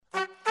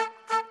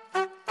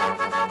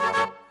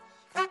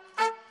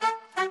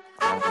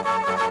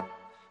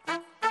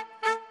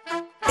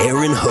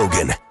Aaron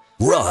Hogan,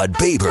 Rod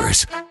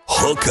Babers.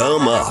 Hook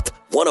 'em up.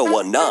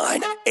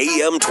 1019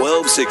 AM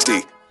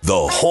 1260.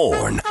 The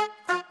Horn.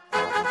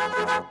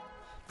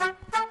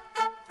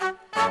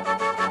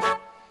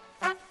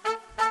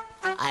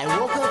 I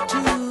woke up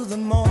to the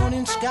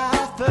morning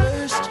sky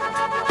first.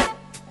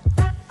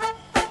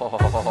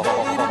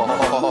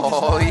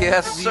 Oh,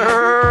 yes,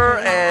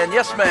 sir, and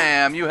yes,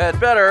 ma'am. You had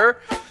better.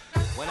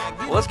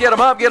 Well, let's get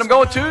them up, get them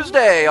going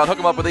Tuesday on Hook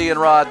 'em Up with Ian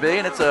Rod B.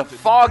 And it's a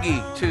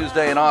foggy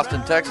Tuesday in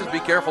Austin, Texas. Be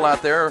careful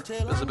out there.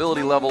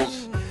 Visibility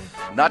levels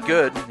not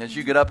good as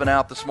you get up and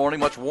out this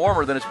morning. Much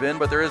warmer than it's been,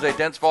 but there is a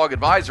dense fog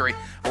advisory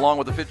along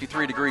with the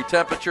 53-degree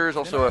temperatures.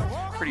 Also a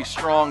pretty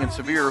strong and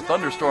severe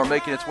thunderstorm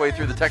making its way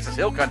through the Texas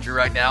Hill Country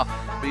right now.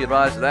 Be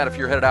advised of that if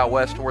you're headed out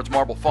west towards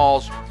Marble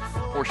Falls,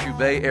 Horseshoe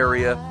Bay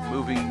area,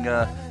 moving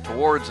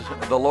towards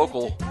the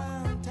local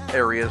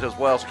areas as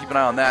well, so keep an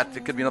eye on that.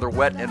 It could be another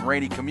wet and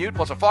rainy commute,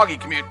 plus a foggy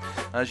commute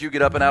as you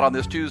get up and out on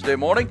this Tuesday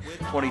morning,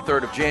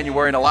 23rd of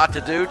January, and a lot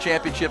to do.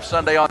 Championship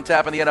Sunday on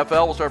tap in the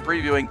NFL. We'll start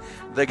previewing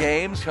the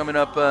games coming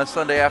up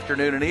Sunday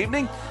afternoon and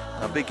evening.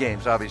 Big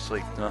games,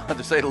 obviously,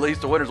 to say the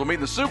least. The winners will meet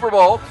in the Super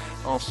Bowl.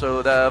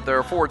 Also, there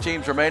are 4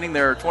 teams remaining.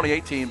 There are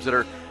 28 teams that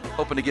are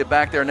hoping to get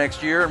back there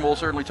next year, and we'll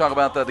certainly talk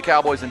about the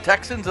Cowboys and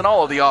Texans and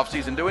all of the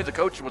offseason doings. The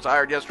coach was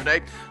hired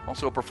yesterday.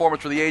 Also a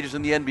performance for the ages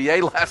in the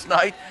NBA last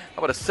night.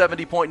 How about a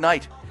 70-point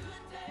night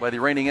by the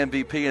reigning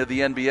MVP of the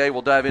NBA?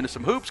 We'll dive into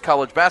some hoops,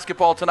 college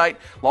basketball tonight.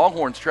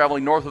 Longhorns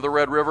traveling north of the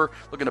Red River,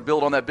 looking to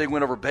build on that big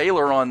win over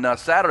Baylor on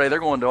Saturday. They're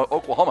going to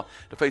Oklahoma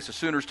to face the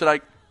Sooners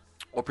tonight.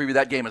 We'll preview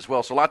that game as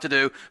well. So a lot to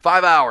do.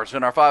 5 hours,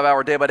 and our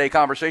 5-hour day-by-day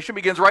conversation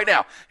begins right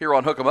now here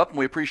on Hook 'em Up, and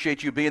we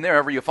appreciate you being there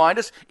wherever you find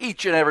us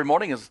each and every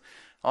morning, as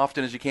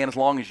often as you can, as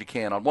long as you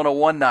can, on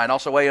 1019,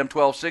 also AM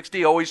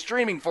 1260, always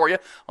streaming for you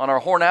on our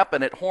Horn app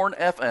and at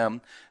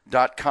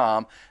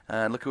hornfm.com.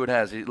 And look who it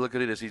has. Look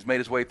at it as he's made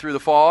his way through the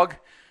fog,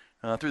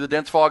 through the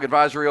dense fog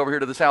advisory over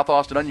here to the South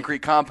Austin Onion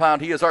Creek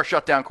compound. He is our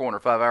shutdown corner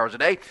 5 hours a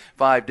day,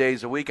 5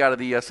 days a week, out of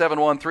the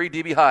 713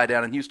 DB High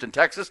down in Houston,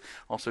 Texas.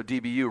 Also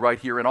DBU right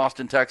here in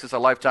Austin, Texas, a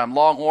lifetime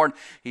Longhorn.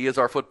 He is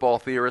our football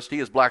theorist. He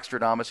is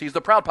Blackstradamus. He's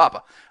the proud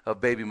papa of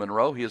Baby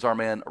Monroe. He is our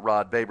man,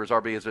 Rod Babers.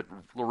 RB, is it a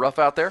little rough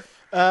out there?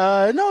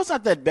 No, it's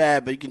not that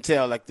bad, but you can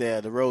tell like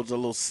the roads are a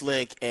little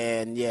slick,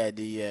 and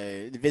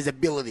the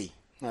visibility,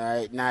 all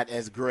right, not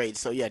as great.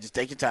 So yeah, just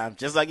take your time,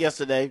 just like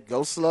yesterday.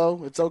 Go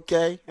slow. It's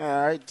okay. All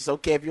right, it's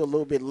okay if you're a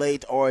little bit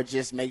late, or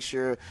just make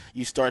sure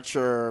you start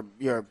your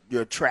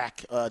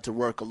track to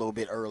work a little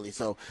bit early.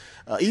 So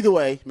either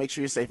way, make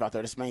sure you're safe out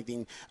there. That's the main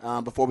thing.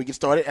 Before we get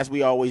started, as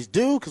we always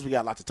do, because we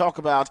got a lot to talk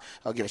about,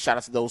 I'll give a shout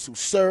out to those who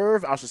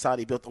serve. Our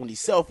society built on the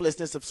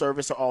selflessness of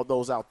service. So all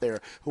those out there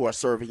who are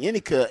serving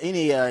any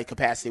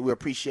capacity, we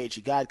appreciate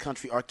you. God,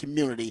 country, our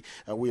community.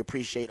 We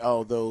appreciate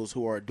all those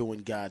who are doing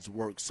God's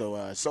work.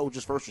 So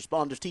soldiers, first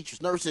responders,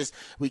 teachers, nurses,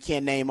 we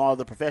can't name all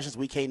the professions.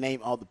 We can't name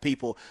all the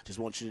people. Just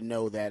want you to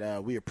know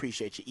that we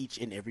appreciate you each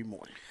and every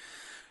morning.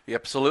 Yeah,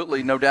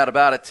 absolutely, no doubt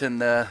about it, and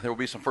there will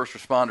be some first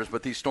responders,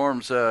 but these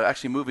storms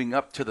actually moving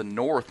up to the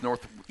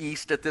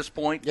northeast at this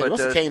point. Yeah, but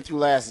it came through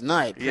last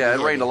night. Yeah, it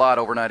rained a lot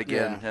overnight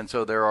again, and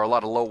so there are a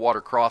lot of low water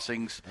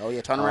crossings. Oh,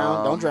 yeah, turn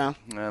around, don't drown.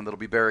 And that'll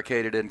be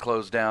barricaded and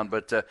closed down,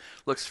 but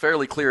looks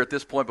fairly clear at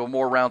this point, but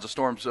more rounds of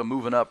storms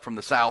moving up from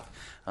the south.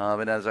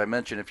 And as I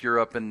mentioned, if you're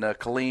up in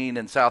Killeen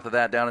and south of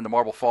that, down in the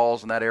Marble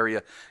Falls and that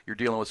area, you're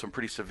dealing with some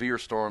pretty severe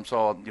storms.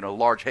 Saw,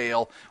 large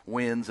hail,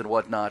 winds, and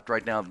whatnot.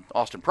 Right now,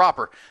 Austin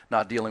proper,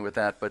 not dealing with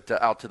that, but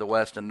out to the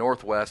west and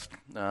northwest,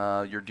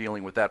 you're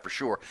dealing with that for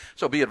sure.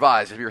 So be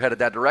advised, if you're headed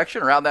that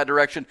direction or out that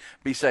direction,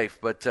 be safe.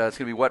 But it's going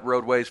to be wet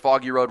roadways,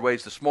 foggy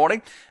roadways this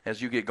morning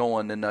as you get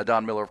going. And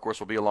Don Miller, of course,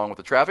 will be along with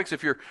the traffic. So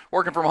if you're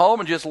working from home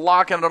and just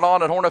locking it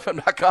on at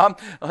hornfm.com,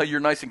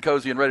 you're nice and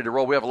cozy and ready to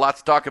roll. We have a lot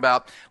to talk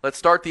about. Let's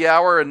start the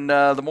hour and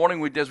the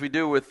morning, as we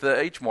do with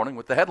each morning,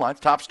 with the headlines,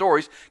 top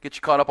stories, get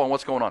you caught up on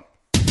what's going on.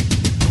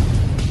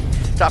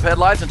 Top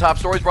headlines and top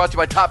stories brought to you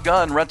by Top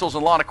Gun Rentals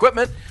and Lawn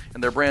Equipment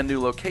and their brand new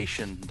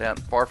location down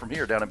far from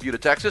here, down in Buda,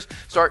 Texas.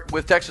 Start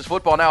with Texas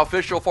football, now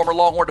official. Former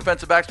Longhorn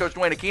defensive backs coach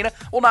Dwayne Aquina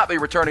will not be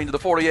returning to the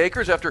 40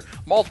 acres after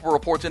multiple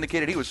reports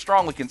indicated he was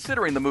strongly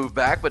considering the move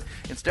back, but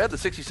instead the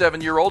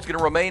 67-year-old is going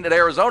to remain at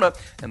Arizona,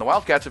 and the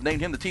Wildcats have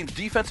named him the team's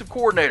defensive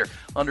coordinator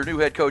under new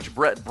head coach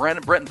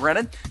Brenton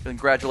Brennan.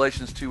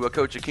 Congratulations to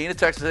Coach Aquina.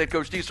 Texas head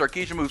coach Steve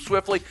Sarkisian moved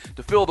swiftly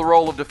to fill the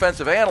role of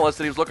defensive analyst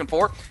that he was looking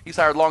for. He's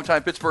hired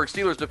longtime Pittsburgh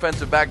Steelers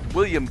defensive back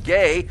William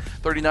Gay.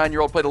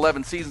 39-year-old played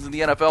 11 seasons in the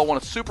NFL, won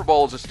a Super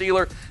Bowl as a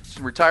Steeler,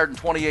 retired in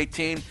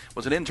 2018,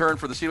 was an intern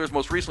for the Steelers,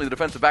 most recently the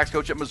defensive backs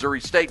coach at Missouri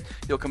State.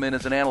 He'll come in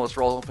as an analyst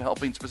role,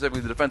 helping specifically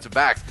the defensive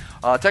backs.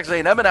 Texas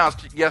A&M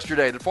announced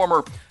yesterday that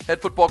former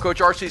head football coach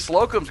R.C.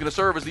 Slocum is going to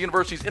serve as the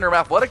university's interim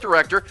athletic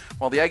director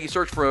while the Aggies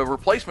search for a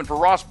replacement for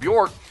Ross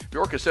Bjork.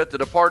 Bjork is set to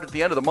depart at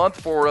the end of the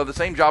month for the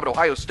same job at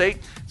Ohio State.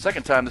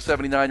 Second time the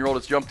 79-year-old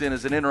has jumped in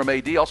as an interim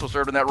AD, also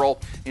served in that role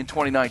in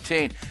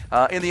 2019.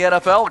 In the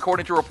NFL,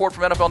 according to a report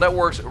from NFL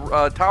Network's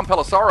Tom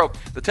Pelissero,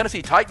 the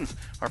Tennessee Titans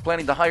are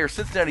planning to hire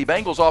Cincinnati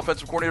Cincinnati Bengals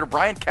offensive coordinator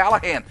Brian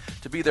Callahan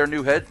to be their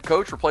new head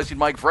coach, replacing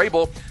Mike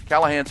Vrabel.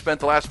 Callahan spent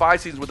the last 5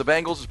 seasons with the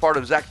Bengals as part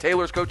of Zach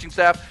Taylor's coaching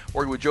staff,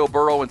 working with Joe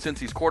Burrow and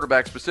Cincy's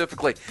quarterback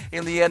specifically.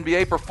 In the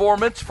NBA,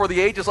 performance for the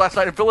ages last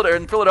night in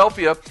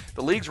Philadelphia,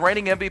 the league's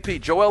reigning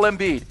MVP, Joel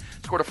Embiid,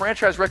 scored a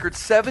franchise record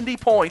 70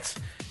 points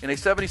in a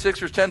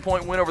 76ers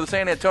 10-point win over the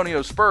San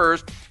Antonio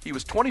Spurs. He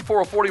was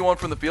 24 of 41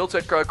 from the field,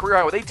 set career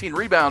high with 18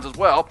 rebounds as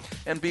well.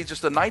 Embiid's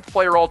just the 9th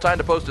player all-time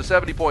to post a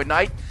 70-point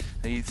night.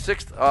 The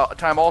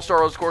 6th-time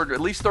All-Star, scored at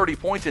least 30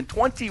 points in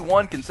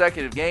 21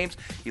 consecutive games.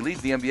 He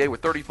leads the NBA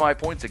with 35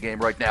 points a game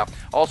right now.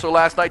 Also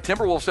last night,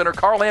 Timberwolves center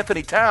Karl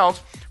Anthony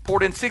Towns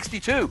poured in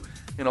 62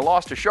 in a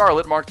loss to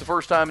Charlotte. Marks the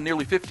first time in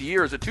nearly 50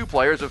 years that 2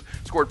 players have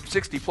scored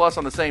 60-plus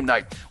on the same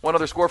night. One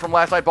other score from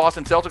last night,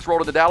 Boston Celtics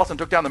rolled into Dallas and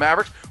took down the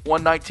Mavericks,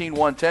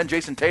 119-110.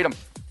 Jason Tatum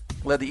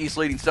led the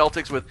East-leading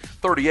Celtics with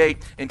 38.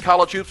 In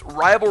college hoops,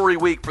 rivalry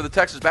week for the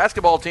Texas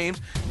basketball teams.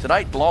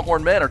 Tonight, the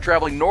Longhorn men are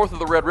traveling north of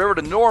the Red River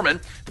to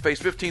Norman to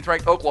face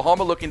 15th-ranked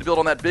Oklahoma, looking to build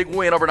on that big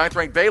win over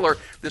 9th-ranked Baylor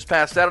this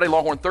past Saturday.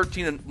 Longhorns are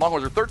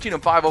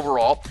 13-5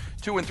 overall,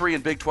 2-3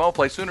 in Big 12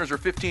 play. Sooners are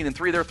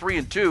 15-3. They're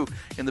 3-2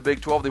 in the Big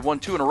 12. They've won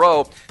 2 in a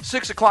row.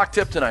 6 o'clock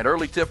tip tonight.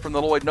 Early tip from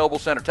the Lloyd Noble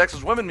Center.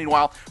 Texas women,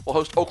 meanwhile, will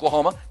host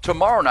Oklahoma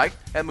tomorrow night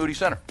at Moody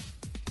Center.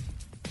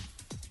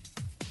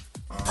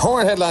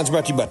 Horn Headlines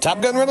brought to you by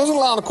Top Gun Rentals and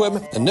Lawn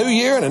Equipment. A new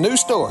year and a new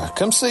store.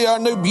 Come see our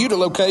new Buda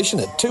location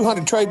at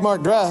 200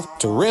 Trademark Drive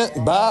to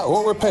rent, buy,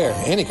 or repair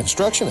any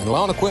construction and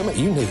lawn equipment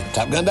you need.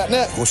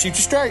 TopGun.net. We'll shoot you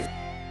straight.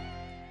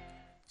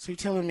 So you're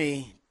telling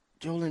me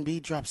Joel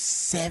Embiid dropped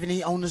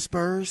 70 on the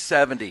Spurs?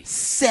 70.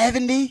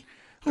 70?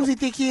 Who does he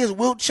think he is,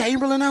 Wilt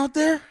Chamberlain out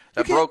there?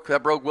 That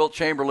broke Wilt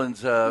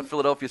Chamberlain's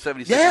Philadelphia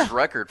 76ers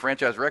record,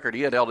 franchise record.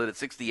 He had held it at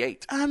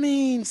 68. I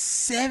mean,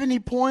 70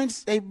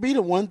 points. They beat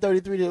him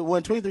 133 to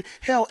 123.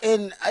 Hell,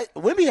 and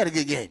Wemby had a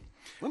good game.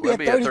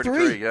 Wemby had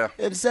 33 yeah.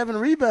 And 7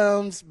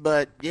 rebounds.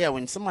 But, yeah,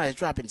 when somebody's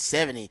dropping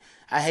 70,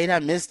 I hate I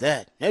missed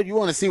that. You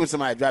want to see when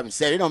somebody's dropping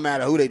 70. It don't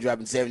matter who they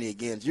dropping 70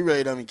 against. You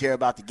really don't even care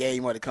about the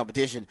game or the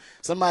competition.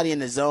 Somebody in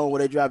the zone where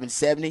they're dropping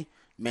 70,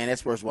 man,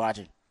 that's worth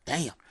watching.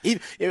 Damn. He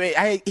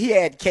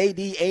had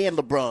KD and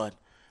LeBron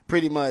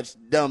pretty much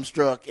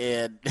dumbstruck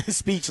and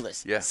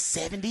speechless. Yeah.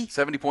 70?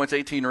 70 points,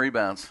 18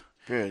 rebounds.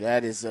 Sure,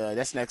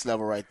 that's next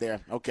level right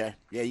there. Okay.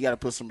 Yeah, you got to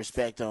put some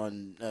respect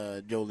on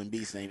Joel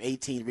Embiid's name.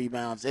 18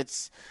 rebounds.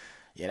 That's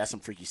some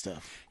freaky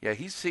stuff. Yeah,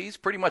 he's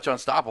pretty much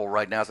unstoppable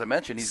right now. As I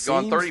mentioned, he's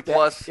gone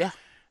 30-plus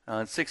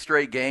in 6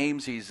 straight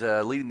games. He's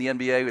leading the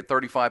NBA with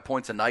 35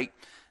 points a night.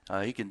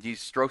 He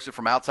strokes it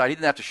from outside. He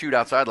didn't have to shoot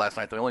outside last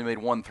night. They only made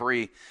 1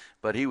 3.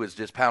 But he was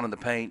just pounding the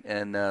paint,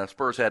 and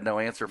Spurs had no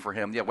answer for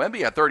him. Yeah,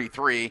 Wemby had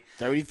 33.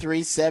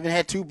 33, 7,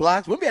 had 2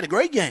 blocks. Wemby had a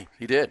great game.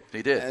 He did.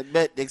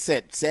 But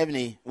except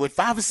 70 with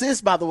 5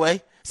 assists, by the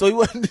way. So he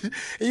wasn't.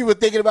 He was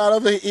thinking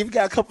about he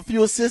got a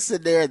few assists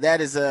in there.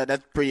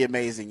 That's pretty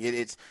amazing.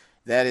 Like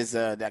I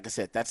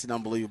said, that's an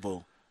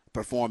unbelievable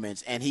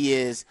performance. And he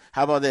is.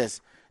 How about this?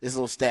 This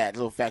little stat,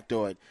 little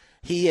factoid.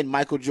 He and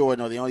Michael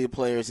Jordan are the only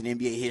players in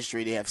NBA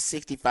history to have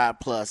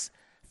 65-plus.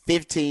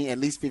 At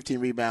least 15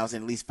 rebounds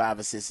and at least 5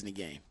 assists in the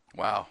game.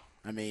 Wow.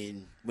 I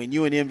mean, when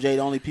you and MJ, the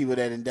only people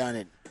that have done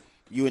it,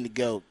 you and the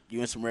GOAT, you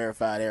and some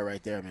rarefied air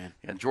right there, man.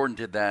 And Jordan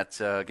did that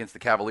against the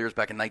Cavaliers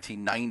back in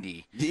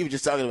 1990. You were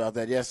just talking about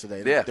that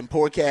yesterday. Yeah. Them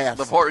poor Cavs.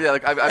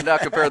 I've now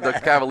compared the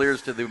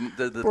Cavaliers to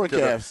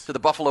the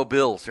Buffalo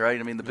Bills, right?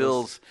 I mean, the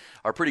Bills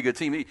are a pretty good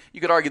team.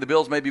 You could argue the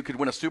Bills maybe could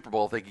win a Super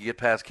Bowl if they could get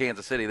past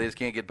Kansas City. They just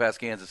can't get past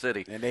Kansas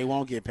City. And they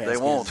won't get past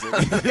Kansas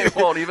City. They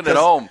won't, even at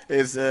home.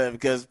 It's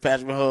because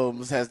Patrick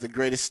Mahomes has the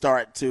greatest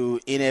start to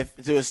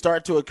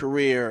a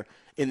career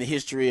in the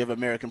history of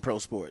American pro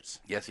sports.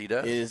 Yes, he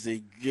does.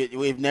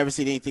 We've never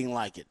seen anything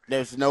like it.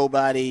 There's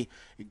nobody,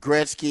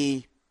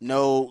 Gretzky,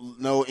 no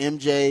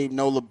MJ,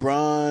 no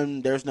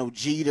LeBron, there's no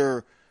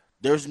Jeter,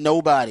 there's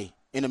nobody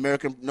in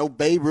American, no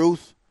Babe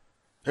Ruth.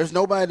 There's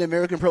nobody in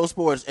American pro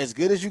sports as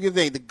good as you can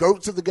think, the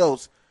GOATs of the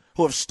GOATs,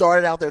 who have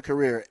started out their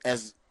career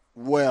as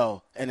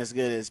well and as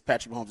good as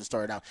Patrick Mahomes has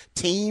started out.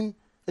 Team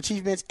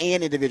achievements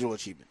and individual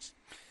achievements.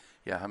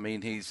 Yeah, I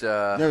mean he's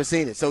never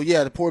seen it. So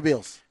the poor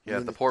Bills. Yeah,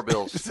 the poor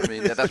Bills. I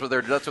mean that's what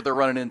they're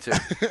running into.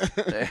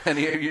 And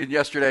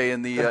yesterday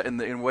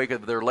in wake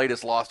of their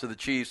latest loss to the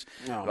Chiefs,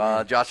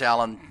 Josh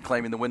Allen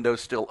claiming the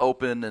window's still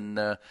open, and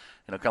kind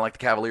of like the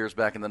Cavaliers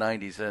back in the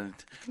 '90s. And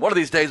one of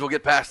these days we'll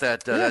get past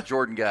that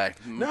Jordan guy.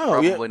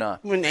 Probably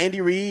not. When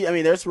Andy Reid,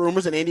 there's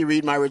rumors that Andy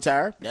Reid might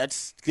retire.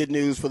 That's good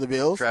news for the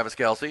Bills. Travis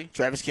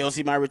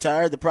Kelce might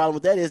retire. The problem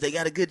with that is they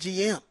got a good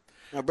GM.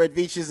 Brett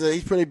Veach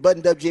he's pretty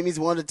buttoned up. Jimmy's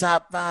one of the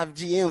top 5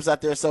 GMs out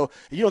there. So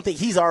you don't think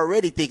he's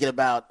already thinking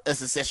about a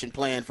succession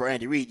plan for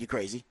Andy Reid? You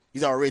crazy?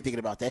 He's already thinking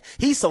about that.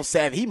 He's so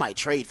savvy. He might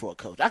trade for a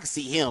coach. I can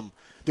see him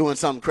doing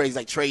something crazy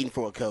like trading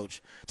for a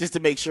coach just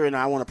to make sure.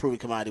 I want to prove a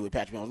commodity with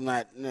Patrick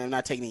Mahomes. I'm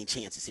not taking any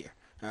chances here.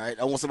 All right,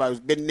 I want somebody who's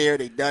been there,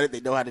 they've done it, they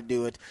know how to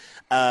do it.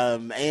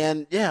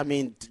 And, yeah, I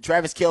mean,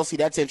 Travis Kelce,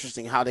 that's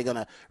interesting, how they're going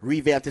to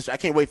revamp this. I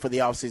can't wait for the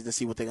offseason to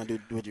see what they're going to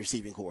do with the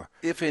receiving core.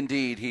 If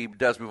indeed he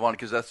does move on,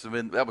 because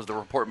that was the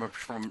report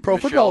from Pro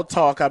Michelle. Football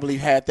Talk, I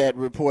believe, had that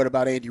report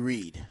about Andy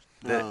Reid.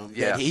 Yeah.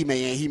 That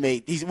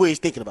he's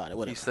thinking about it.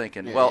 Whatever. He's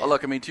thinking. Yeah,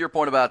 Look, I mean, to your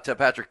point about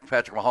Patrick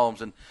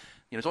Mahomes, and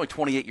he's only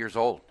 28 years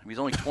old. He's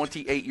only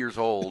 28 years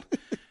old,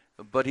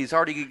 but he's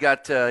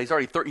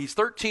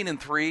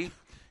 13-3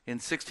 in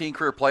 16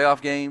 career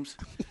playoff games.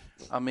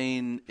 I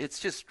mean, it's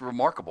just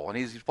remarkable. And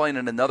he's playing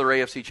in another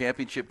AFC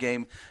Championship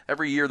game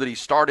every year that he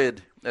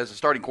started as a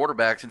starting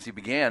quarterback since he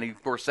began. He,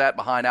 of course, sat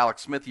behind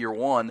Alex Smith year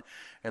one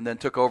and then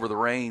took over the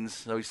reins.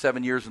 So he's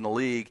 7 years in the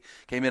league,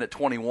 came in at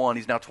 21.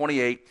 He's now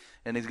 28,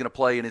 and he's going to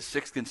play in his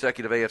sixth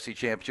consecutive AFC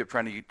Championship,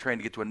 trying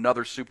to get to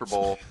another Super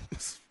Bowl.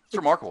 It's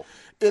remarkable.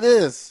 It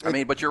is. I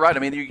mean, but you're right. I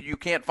mean, you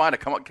can't find a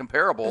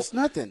comparable It's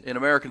nothing. in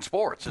American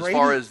sports Brady, as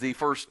far as the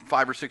first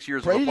 5 or 6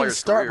 years of a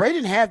player's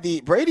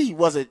career. Brady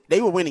wasn't.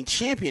 They were winning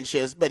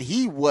championships, but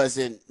he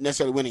wasn't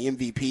necessarily winning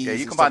MVPs. Yeah,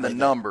 you combine the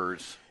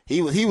numbers. He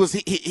was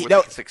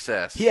with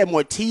success. He had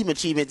more team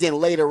achievements. Then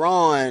later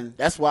on,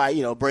 that's why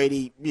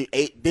Brady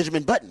ate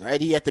Benjamin Button,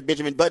 right? He had the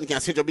Benjamin Button kind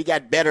of syndrome. He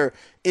got better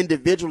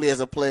individually as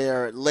a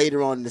player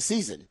later on in the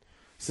season.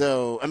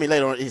 So, I mean,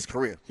 later on in his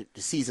career,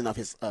 the season of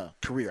his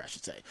career, I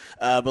should say.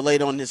 But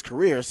later on in his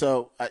career,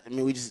 so I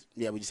mean, we just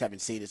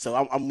haven't seen it. So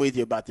I'm with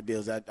you about the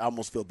Bills. I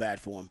almost feel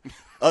bad for him.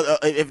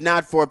 If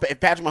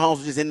Patrick Mahomes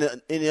was just in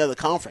any other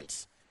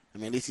conference, I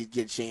mean, at least he'd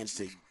get a chance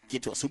to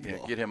get to a Super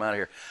Bowl. Get him out of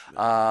here.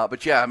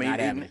 But yeah, I mean, Not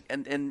happening.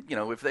 and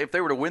if they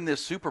were to win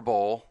this Super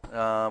Bowl,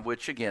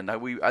 which again,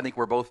 I think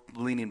we're both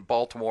leaning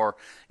Baltimore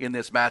in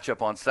this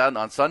matchup on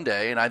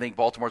Sunday, and I think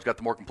Baltimore's got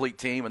the more complete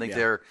team. I think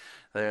they're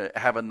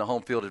having the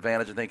home field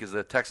advantage. I think, as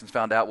the Texans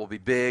found out, will be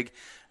big.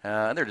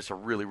 And they're just a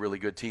really, really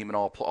good team in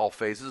all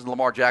phases. And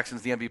Lamar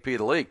Jackson's the MVP of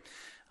the league.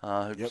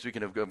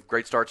 Speaking of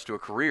great starts to a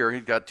career,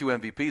 he's got 2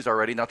 MVPs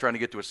already, now trying to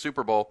get to a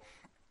Super Bowl.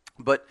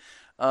 But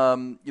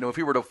if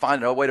he were to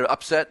find a way to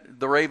upset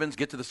the Ravens,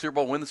 get to the Super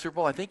Bowl, win the Super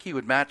Bowl, I think he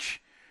would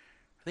match.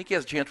 I think he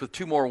has a chance with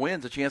 2 more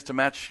wins, a chance to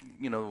match,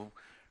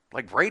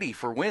 like Brady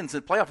for wins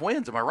and playoff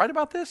wins. Am I right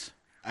about this?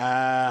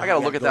 I got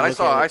to look at that.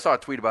 I saw a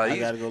tweet about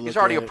it. He's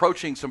already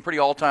approaching some pretty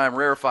all-time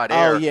rarefied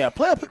air. Oh yeah,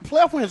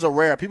 playoff wins are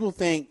rare. People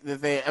think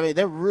that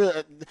they're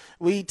real.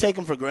 We take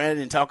them for granted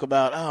and talk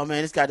about, oh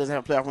man, this guy doesn't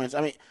have playoff wins.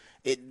 I mean,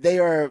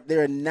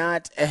 they're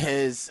not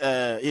as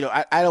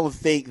I don't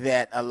think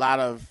that a lot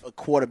of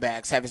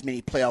quarterbacks have as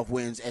many playoff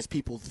wins as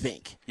people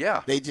think.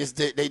 Yeah, they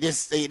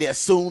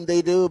assume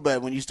they do,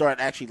 but when you start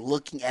actually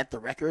looking at the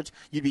records,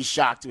 you'd be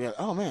shocked to be like,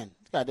 oh man,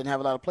 this guy didn't have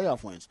a lot of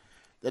playoff wins.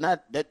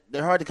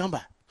 They're hard to come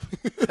by.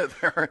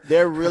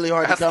 They're really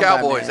hard to come by.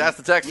 Ask Cowboys, man. ask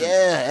the Texans.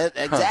 Yeah,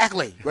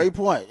 exactly. Great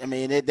point. I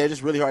mean, they're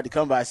just really hard to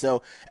come by.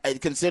 So,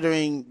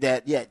 considering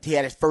that, he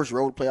had his first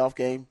road playoff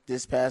game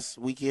this past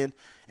weekend,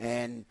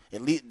 and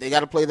at least they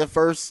got to play the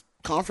first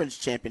conference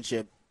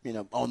championship,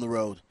 on the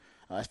road.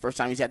 It's the first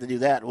time he's had to do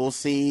that. We'll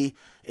see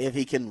if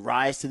he can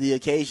rise to the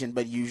occasion,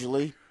 but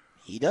usually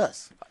he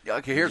does.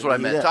 Okay, here's what I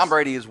meant. Tom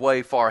Brady is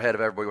way far ahead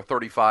of everybody with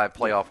 35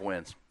 playoff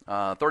wins,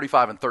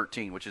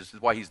 35-13, which is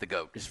why he's the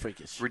GOAT. It's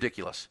freakish.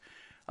 Ridiculous.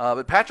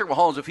 But Patrick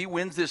Mahomes, if he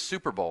wins this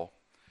Super Bowl,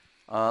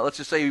 let's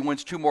just say he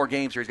wins 2 more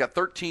games here. He's got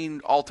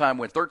 13 all-time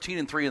wins,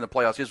 13-3 in the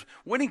playoffs. His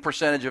winning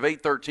percentage of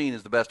 8-13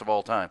 is the best of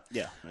all time.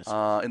 Yeah,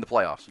 in the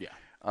playoffs.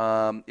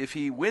 Yeah. If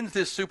he wins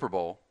this Super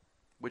Bowl,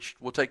 which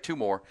will take 2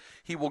 more,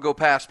 he will go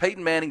past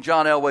Peyton Manning,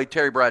 John Elway,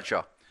 Terry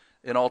Bradshaw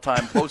in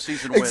all-time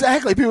postseason wins.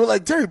 Exactly. People are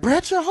like, Terry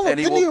Bradshaw? Hold on,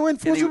 didn't he win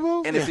 4 Super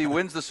Bowls? And if he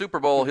wins the Super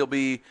Bowl, he'll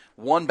be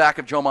 1 back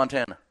of Joe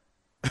Montana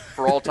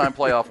for all-time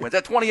playoff wins.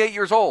 At 28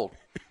 years old.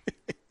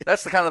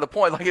 That's the kind of the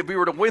point. Like, if we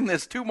were to win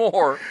this 2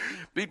 more,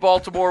 beat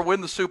Baltimore, win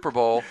the Super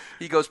Bowl,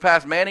 he goes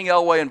past Manning,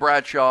 Elway, and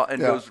Bradshaw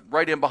and goes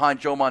right in behind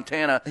Joe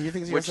Montana,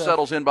 which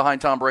settles in behind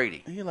Tom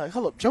Brady. And you're like,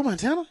 hold up, Joe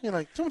Montana? You're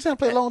like, Joe Montana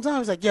played a long time.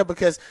 He's like, yeah, but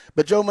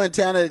Joe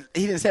Montana,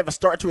 he didn't have a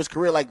start to his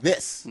career like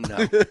this.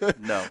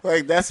 No.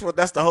 Like, that's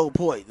the whole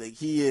point. Like,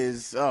 he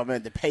is, oh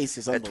man, the pace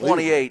is unbelievable. At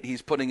 28,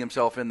 he's putting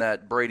himself in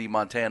that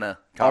Brady-Montana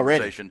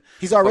conversation.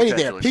 He's already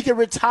there. He could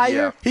retire.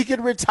 Yeah. He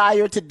could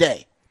retire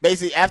today.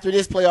 Basically, after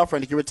this playoff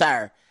run, he could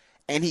retire.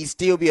 And he'd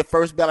still be a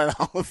first ballot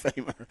Hall of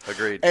Famer.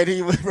 Agreed.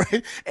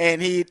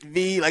 And he'd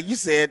be, like you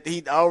said,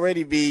 he'd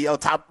already be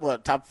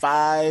top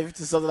 5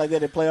 to something like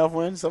that in playoff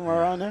wins, somewhere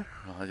around there.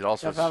 It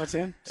also top 5 or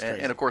 10.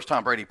 And of course,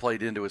 Tom Brady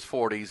played into his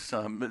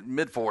 40s,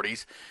 mid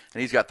 40s,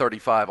 and he's got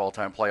 35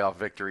 all-time playoff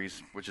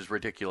victories, which is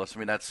ridiculous.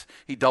 I mean,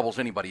 he doubles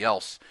anybody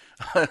else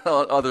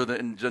other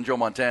than Joe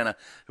Montana,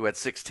 who had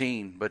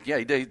 16. But yeah,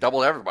 he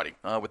doubled everybody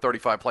with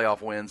 35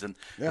 playoff wins and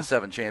the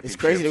 7 championships.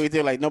 It's crazy that we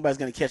think like nobody's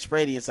going to catch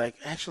Brady. It's like,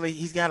 actually,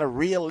 he's got a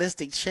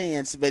realistic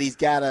chance, but he's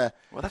got a.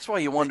 Well, that's why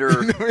you wonder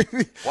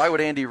why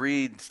would Andy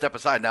Reid step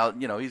aside now?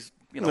 He's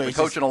been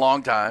coaching a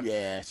long time.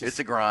 Yeah, it's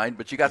a grind.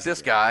 But you got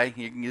this guy.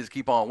 You can just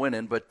keep on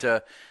winning. But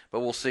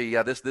we'll see.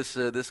 Yeah,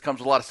 this comes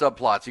with a lot of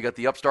subplots. You got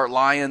the upstart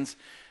Lions.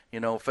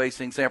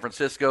 facing San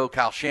Francisco.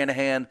 Kyle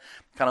Shanahan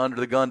kind of under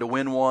the gun to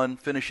win one,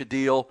 finish a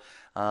deal.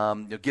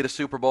 Get a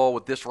Super Bowl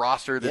with this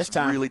roster, this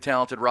really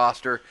talented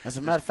roster. As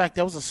a matter of fact,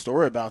 there was a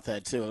story about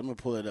that, too. I'm going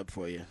to pull it up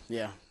for you.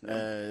 Yeah,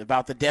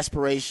 about the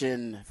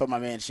desperation for my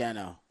man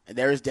Shano.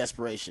 There is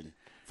desperation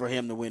for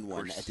him to win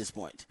one at this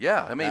point.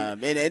 Yeah, I mean.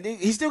 And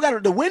he still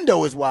got – the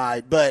window is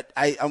wide, but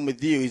I'm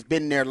with you. He's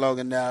been there long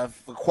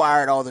enough,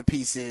 acquired all the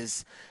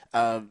pieces.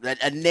 That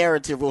a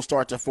narrative will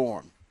start to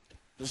form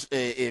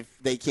if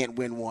they can't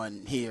win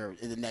one here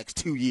in the next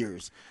 2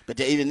 years, but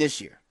even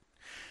this year.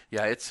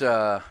 Yeah, it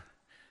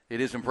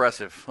is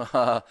impressive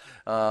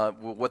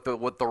what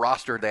the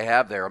roster they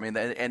have there. I mean,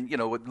 and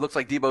it looks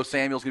like Deebo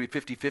Samuel's going to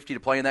be 50-50 to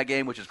play in that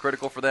game, which is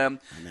critical for them.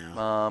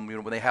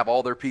 When they have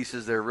all their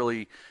pieces, they're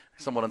really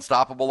somewhat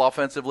unstoppable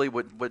offensively.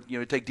 But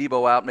take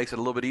Deebo out, makes it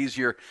a little bit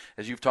easier,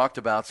 as you've talked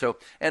about. So,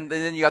 and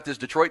then you got this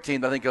Detroit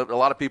team that I think a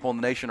lot of people in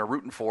the nation are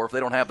rooting for. If they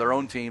don't have their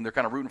own team, they're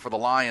kind of rooting for the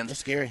Lions. That's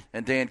scary.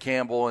 And Dan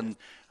Campbell and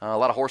a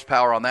lot of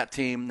horsepower on that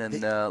team. And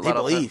they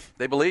believe.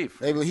 They believe.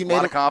 He a made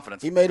lot of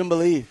confidence. He made them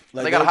believe.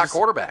 Like they got a hot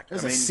quarterback.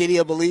 There's a city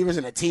of believers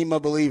and a team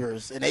of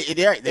believers, and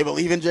they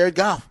believe in Jared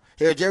Goff.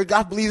 Jared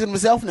Goff believes in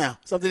himself now,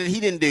 something that he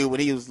didn't do when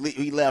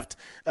he left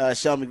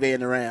Sean McVay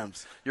and the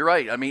Rams. You're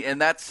right. I mean, and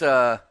that's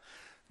I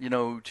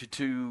looked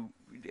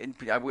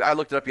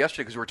it up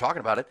yesterday because we were talking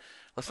about it.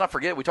 Let's not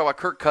forget, we talk about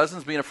Kirk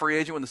Cousins being a free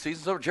agent when the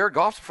season's over. Jared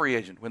Goff's a free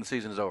agent when the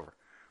season is over.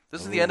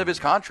 This is the end of his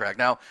contract.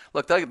 Now,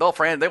 look, they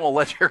won't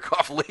let Jared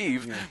Goff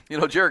leave.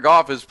 Yeah. Jared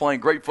Goff is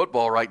playing great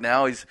football right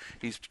now. He's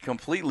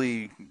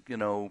completely,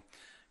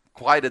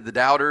 quieted the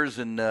doubters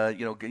and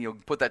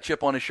put that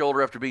chip on his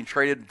shoulder after being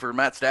traded for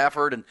Matt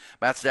Stafford, and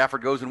Matt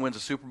Stafford goes and wins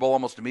a Super Bowl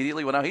almost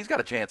immediately. Well, now he's got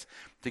a chance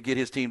to get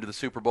his team to the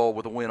Super Bowl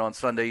with a win on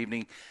Sunday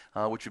evening,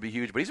 which would be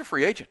huge. But he's a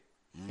free agent.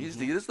 This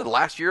is the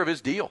last year of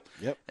his deal.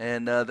 Yep.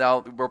 And now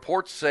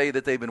reports say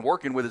that they've been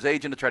working with his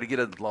agent to try to get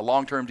a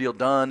long-term deal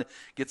done,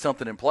 get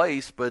something in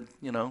place. But,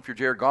 if you're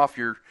Jared Goff,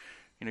 you're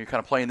kind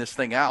of playing this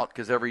thing out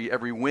because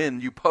every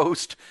win you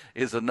post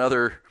is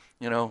another –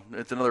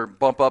 it's another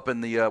bump up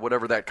in the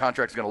whatever that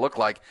contract is going to look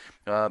like.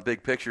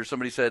 Big picture.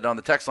 Somebody said on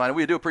the text line,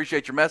 we do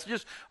appreciate your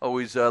messages.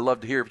 Always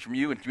love to hear from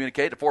you and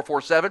communicate at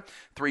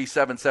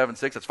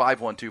 447-3776. That's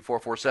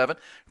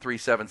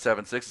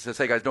 512-447-3776. It says,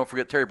 hey, guys, don't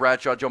forget Terry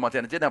Bradshaw, Joe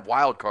Montana didn't have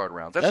wild card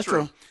rounds. That's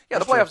true. Yeah,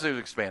 the playoffs have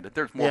expanded.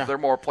 There's more. They're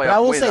more playoff win. But I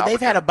will say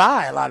they've had a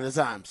bye a lot of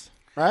the times.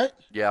 Right?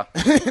 Yeah.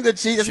 The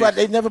Chiefs, that's why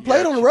they've never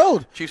played on the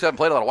road. Chiefs haven't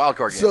played a lot of wild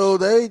card games. So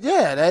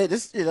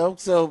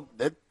so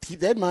keep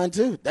that in mind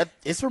too.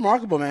 It's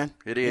remarkable, man.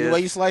 It is. The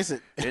way you slice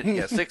it.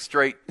 6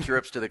 straight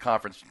trips to the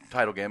conference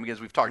title game. Because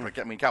we've talked about,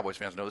 Cowboys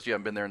fans know this. You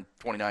haven't been there in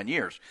 29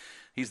 years.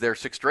 He's there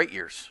 6 straight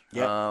years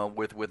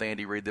with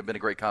Andy Reid. They've been a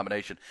great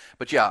combination.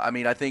 But yeah,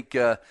 I think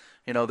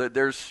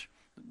there's.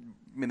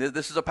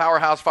 This is a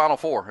powerhouse Final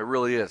Four. It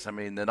really is. The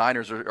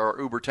Niners are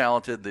uber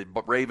talented. The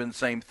Ravens,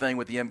 same thing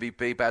with the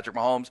MVP, Patrick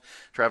Mahomes.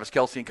 Travis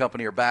Kelce and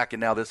company are back,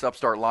 and now this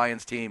upstart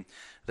Lions team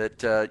that,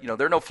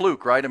 they're no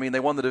fluke, right? They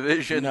won the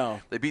division. No.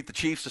 They beat the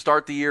Chiefs to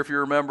start the year, if you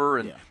remember,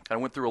 and kind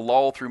of went through a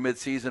lull through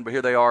midseason, but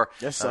here they are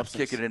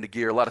kicking it into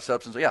gear. A lot of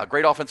substance. Yeah,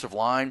 great offensive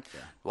line,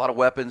 a lot of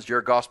weapons.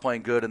 Jared Goff's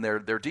playing good, and their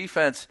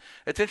defense,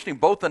 it's interesting,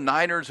 both the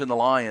Niners and the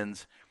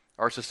Lions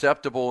are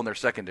susceptible in their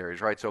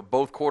secondaries, right? So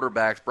both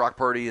quarterbacks, Brock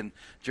Purdy and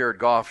Jared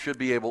Goff, should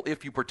be able,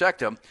 if you protect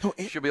them,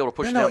 should be able to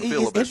push down the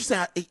field a bit. It's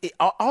interesting.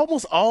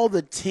 Almost all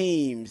the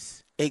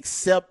teams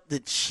except the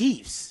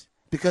Chiefs,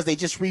 because they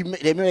just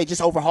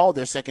overhauled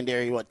their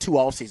secondary 2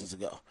 off seasons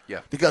ago. Yeah.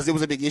 Because it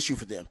was a big issue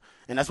for them,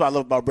 and that's what I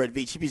love about Brett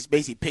Veach. He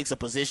basically picks a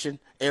position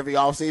every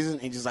off season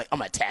and just like, I'm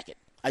gonna attack it.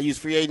 I use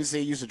free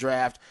agency, use the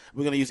draft.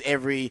 We're going to use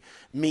every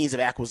means of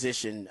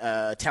acquisition,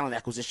 talent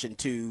acquisition,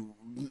 to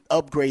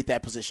upgrade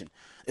that position.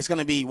 It's going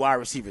to be wide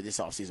receiver this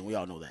offseason. We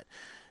all know that.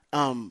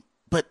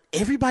 But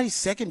everybody's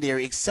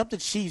secondary, except the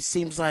Chiefs,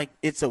 seems like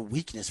it's a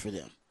weakness for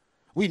them.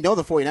 We know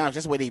the 49ers,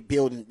 that's the way they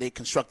build and they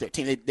construct their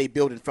team. They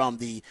build it from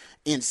the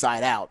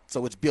inside out,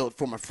 so it's built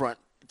from a front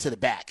to the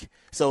back.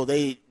 So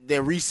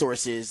their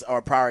resources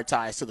are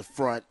prioritized to the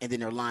front and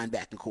then their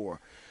linebacking core.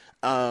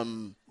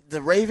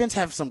 The Ravens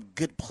have some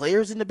good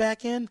players in the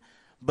back end,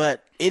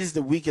 but it is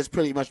the weakest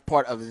pretty much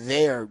part of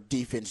their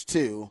defense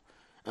too,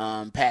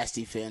 pass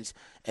defense.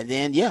 And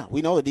then,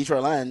 we know the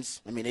Detroit Lions,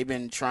 they've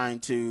been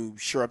trying to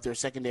shore up their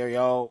secondary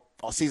all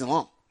season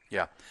long.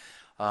 Yeah.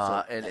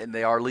 And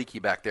they are leaky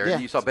back there. Yeah.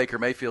 And you saw Baker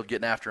Mayfield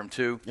getting after him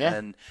too. Yeah,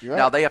 and you're right.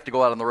 Now they have to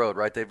go out on the road,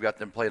 right? They've got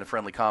them playing in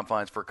friendly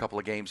confines for a couple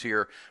of games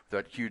here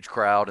with that huge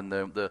crowd and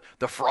the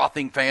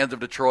frothing fans of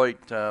Detroit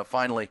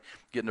finally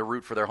getting to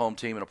root for their home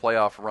team in a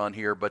playoff run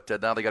here.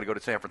 But now they got to go to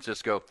San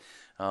Francisco.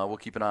 We'll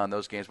keep an eye on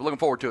those games. We're looking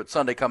forward to it.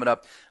 Sunday coming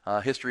up,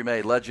 history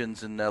made,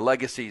 legends and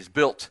legacies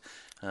built.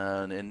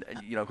 And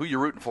who you're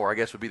rooting for, I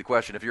guess, would be the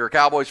question. If you're a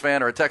Cowboys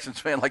fan or a Texans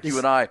fan like you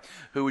and I,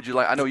 who would you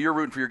like? I know you're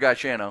rooting for your guy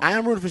Shano. I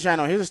am rooting for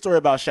Shano. Here's a story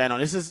about Shano.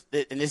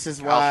 This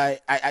is why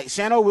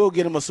Shano will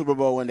get him a Super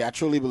Bowl one day. I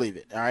truly believe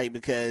it. All right,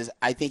 because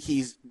I think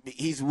he's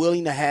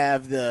willing to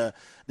have the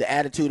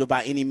attitude of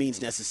by any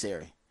means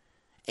necessary.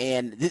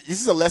 And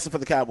this is a lesson for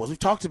the Cowboys. We've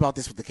talked about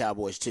this with the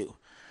Cowboys too.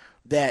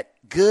 that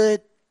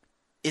good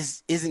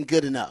isn't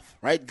good enough,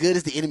 right? Good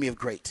is the enemy of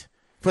great.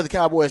 For the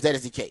Cowboys, that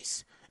is the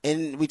case.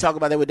 And we talk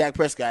about that with Dak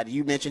Prescott.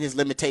 You mentioned his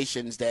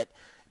limitations, that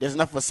there's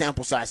enough of a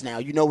sample size now.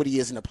 You know what he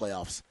is in the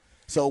playoffs.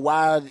 So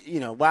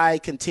why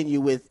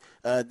continue with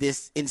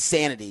this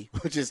insanity,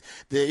 which is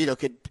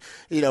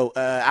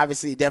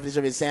obviously definition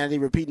of insanity,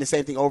 repeating the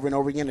same thing over and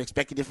over again,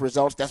 expecting different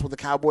results. That's what the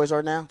Cowboys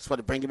are now. That's why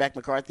they're bringing back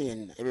McCarthy,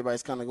 and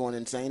everybody's kind of going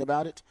insane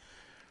about it.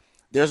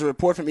 There's a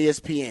report from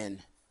ESPN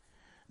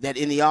that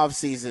in the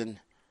offseason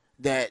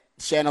that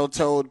Shannon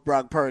told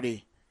Brock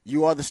Purdy,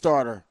 "You are the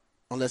starter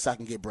unless I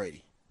can get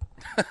Brady."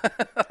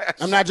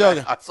 I'm not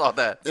joking. I saw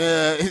that.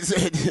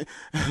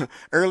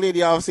 Early in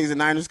the offseason,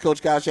 Niners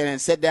coach Kyle Shanahan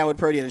sat down with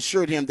Purdy and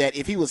assured him that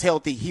if he was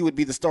healthy, he would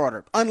be the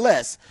starter,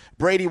 unless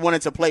Brady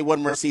wanted to play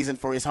one more season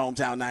for his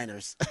hometown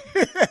Niners.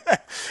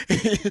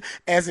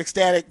 As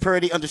ecstatic,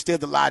 Purdy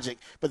understood the logic,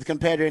 but the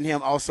competitor in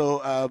him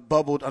also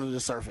bubbled under the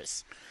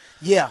surface.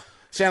 Yeah.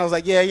 Shannon was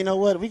like, yeah, you know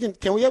what?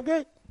 Can we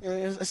upgrade?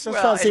 Let's try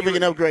to see if we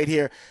can upgrade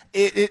here.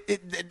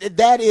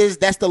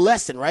 That's the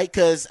lesson, right?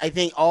 Because I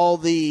think all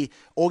the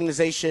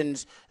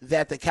organizations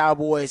that the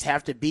Cowboys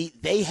have to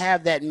beat, they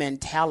have that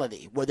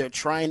mentality where they're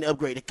trying to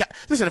upgrade.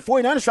 Listen, the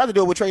 49ers tried to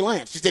do it with Trey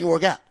Lance. Just didn't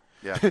work out.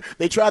 Yeah.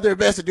 They tried their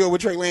best to do it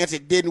with Trey Lance.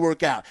 It didn't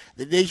work out.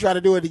 They tried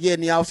to do it again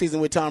in the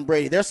offseason with Tom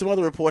Brady. There's some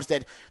other reports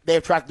that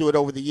they've tried to do it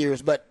over the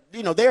years. But,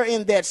 they're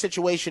in that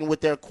situation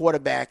with their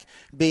quarterback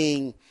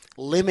being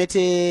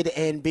limited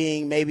and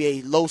being maybe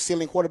a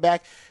low-ceiling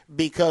quarterback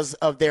because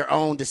of their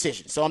own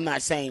decisions. So I'm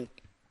not saying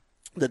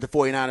that the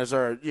 49ers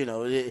are,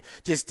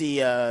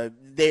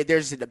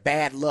 there's the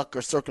bad luck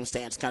or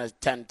circumstance kind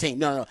of team.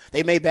 No.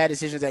 They made bad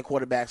decisions at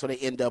quarterback, so they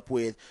end up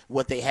with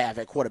what they have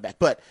at quarterback.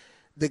 But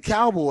the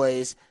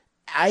Cowboys,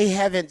 I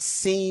haven't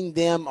seen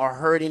them or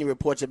heard any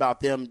reports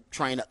about them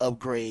trying to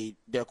upgrade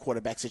their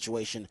quarterback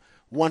situation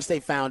once they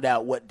found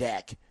out what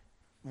Dak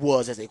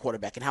was as a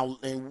quarterback and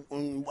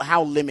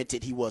how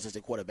limited he was as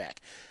a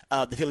quarterback.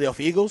 The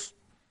Philadelphia Eagles,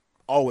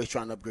 always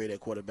trying to upgrade their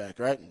quarterback,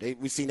 right?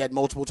 We've seen that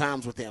multiple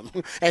times with them.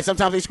 And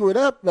sometimes they screw it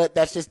up, but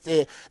that's just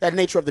that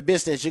nature of the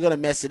business. You're going to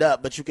mess it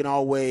up, but you can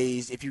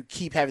always, if you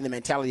keep having the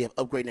mentality of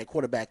upgrading their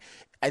quarterback,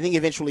 I think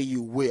eventually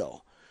you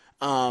will.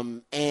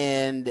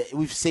 And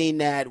we've seen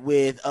that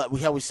with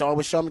we saw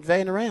with Sean McVay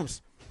and the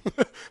Rams.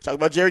 Talk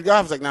about Jared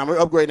Goff. It's like, we're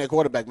upgrading that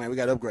quarterback, man. We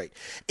got to upgrade.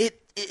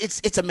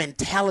 It's a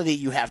mentality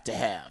you have to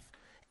have.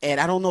 And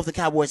I don't know if the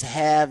Cowboys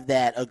have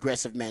that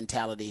aggressive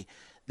mentality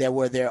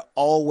where they're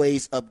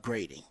always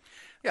upgrading.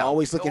 Yeah,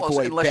 always looking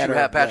for a unless better you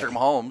have Patrick way.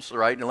 Mahomes,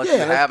 right? Unless you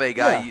have a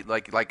guy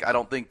like I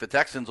don't think the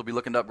Texans will be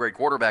looking to upgrade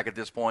quarterback at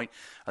this point.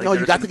 I think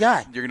you got the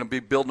guy. You're going to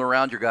be building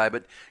around your guy,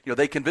 but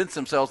they convinced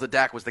themselves that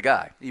Dak was the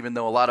guy, even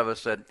though a lot of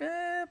us said,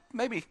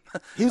 maybe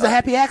he was a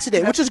happy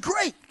accident, which is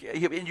great.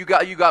 And you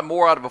got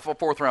more out of a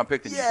fourth round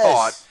pick than you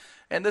thought.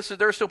 And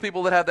there are still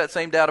people that have that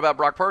same doubt about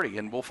Brock Purdy,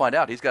 and we'll find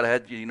out. He's got a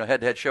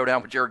head-to-head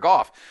showdown with Jared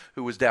Goff,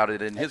 who was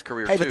doubted in his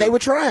career too. But they were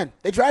trying.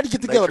 They tried to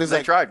get the goat.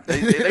 They tried.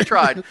 They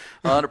tried.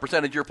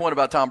 100%. To your point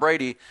about Tom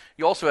Brady,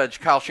 you also had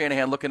Kyle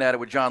Shanahan looking at it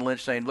with John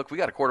Lynch saying, "Look, we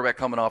got a quarterback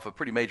coming off a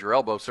pretty major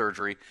elbow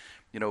surgery.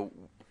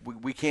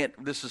 We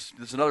can't. This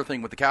is another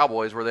thing with the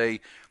Cowboys where they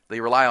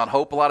rely on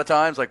hope a lot of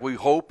times. Like we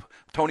hope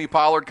Tony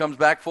Pollard comes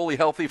back fully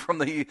healthy from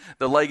the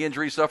leg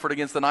injury suffered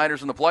against the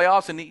Niners in the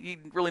playoffs, and he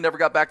really never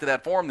got back to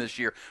that form this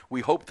year. We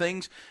hope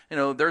things,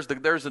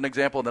 there's an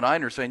example of the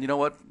Niners saying, you know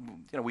what,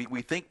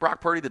 we think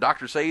Brock Purdy, the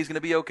doctors say he's going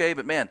to be okay,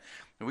 but man,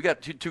 we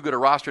got too good a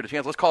roster to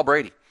chance. Let's call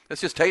Brady.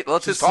 Let's just talk to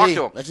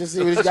him. Let's just see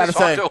what he's got to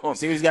say.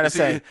 See what he's got to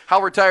say.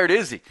 How retired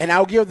is he? And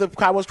I'll give the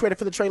Cowboys credit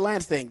for the Trey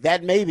Lance thing.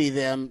 That may be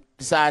them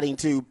deciding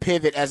to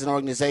pivot as an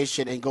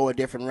organization and go a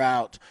different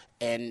route.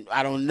 And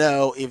I don't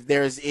know if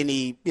there's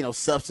any,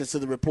 substance to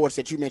the reports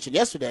that you mentioned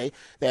yesterday.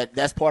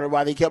 That's part of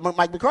why they kept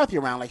Mike McCarthy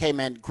around. Like, hey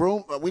man,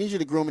 we need you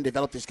to groom and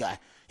develop this guy.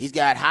 He's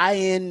got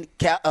high-end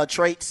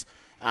traits.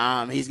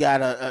 He's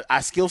got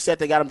a skill set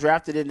that got him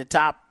drafted in the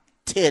top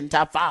 10,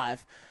 top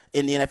 5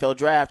 in the NFL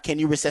draft. Can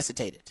you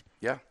resuscitate it?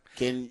 Yeah.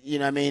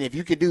 If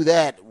you could do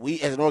that, we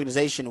as an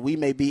organization, we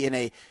may be in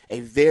a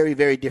very,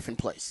 very different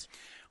place.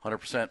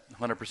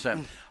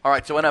 100%. All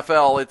right, so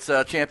NFL, it's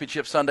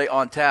Championship Sunday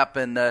on tap.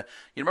 And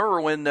you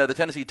remember when the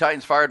Tennessee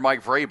Titans fired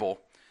Mike Vrabel,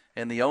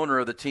 and the owner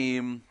of the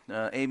team,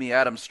 Amy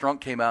Adams Strunk,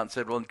 came out and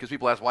said, well, because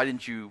people asked, why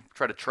didn't you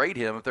try to trade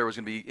him if there was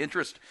going to be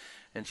interest?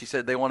 And she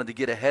said they wanted to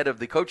get ahead of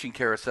the coaching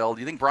carousel.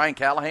 Do you think Brian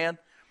Callahan,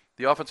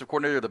 the offensive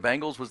coordinator of the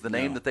Bengals, was the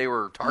name that they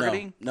were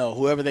targeting? No,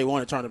 whoever they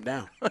wanted turned him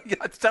down. Yeah,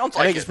 it sounds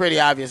like I think it's pretty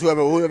obvious.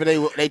 Whoever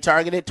they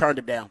targeted turned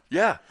him down.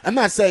 Yeah. I'm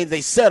not saying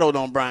they settled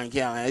on Brian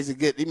Callahan.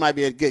 He might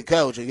be a good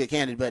coach, a good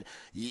candidate, but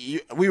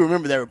we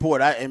remember that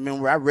report. I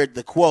remember I read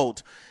the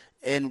quote,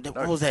 and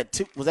what was that?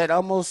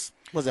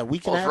 Was that a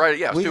week and a half? Right,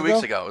 yeah, it was 2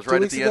 weeks ago. It was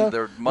right at the end,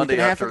 the Monday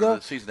after the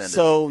season ended.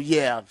 So,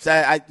 yeah,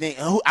 I think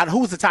who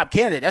was the top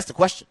candidate? That's the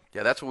question.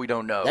 Yeah, that's what we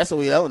don't know. That's what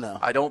we don't know.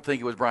 I don't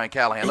think it was Brian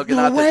Callahan. Look,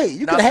 no way.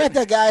 You could have had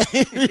that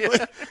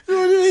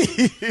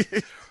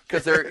guy.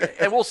 because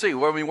and we'll see.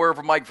 I mean,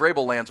 wherever Mike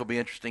Vrabel lands will be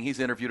interesting. He's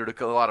interviewed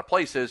at a lot of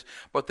places,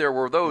 but there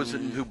were those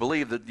who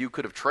believed that you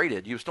could have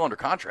traded. You were still under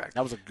contract.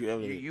 That was a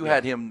good. You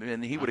had him,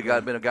 and he would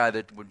have been a guy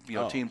that would,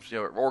 teams,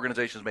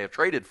 organizations may have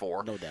traded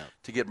for, no doubt,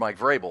 to get Mike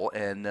Vrabel,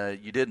 and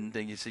you didn't.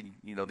 And you see,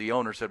 the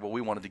owner said, well,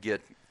 we wanted to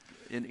get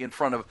in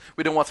front of.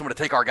 We didn't want someone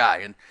to take our guy,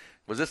 and.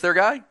 Was this their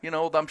guy?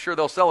 I'm sure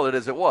they'll sell it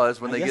as it was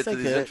when they get to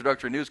these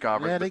introductory news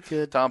conferences. Yeah, they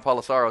could. Tom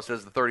Pelissaro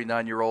says the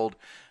 39-year-old,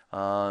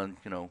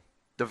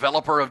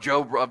 developer of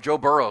Joe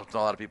Burrow, a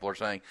lot of people are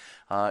saying,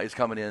 is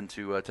coming in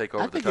to take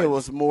over the Titans. I think it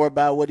was more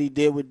about what he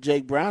did with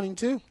Jake Browning,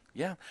 too.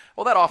 Yeah.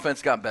 Well, that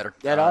offense got better.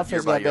 That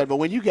offense got better. But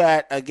when you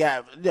got a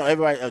guy,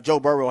 everybody, Joe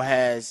Burrow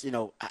has,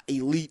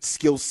 elite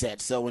skill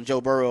set. So when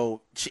Joe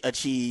Burrow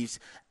achieves,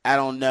 I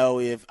don't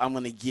know if I'm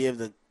going to give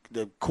the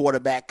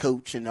quarterback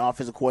coach and the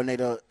offensive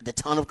coordinator the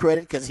ton of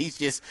credit because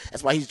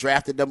that's why he's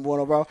drafted number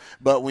 1 overall.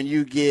 But when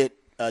you get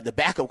the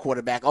backup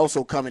quarterback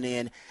also coming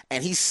in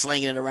and he's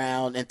slinging it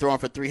around and throwing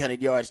for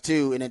 300 yards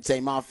too in that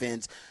same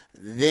offense,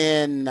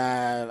 then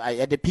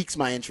it piques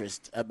my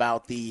interest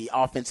about the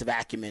offensive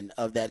acumen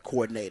of that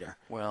coordinator.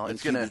 Well,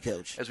 it's going to,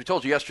 coach. As we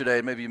told you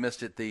yesterday, maybe you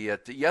missed it.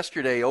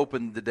 Yesterday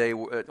opened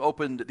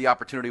the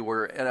opportunity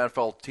where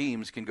NFL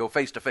teams can go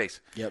face to face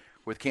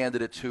with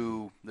candidates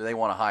who they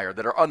want to hire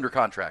that are under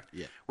contract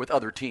with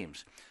other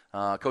teams.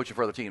 Coaching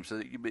for other teams.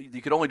 So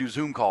you could only do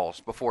Zoom calls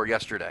before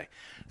yesterday.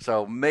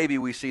 So maybe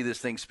we see this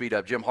thing speed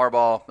up. Jim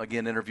Harbaugh,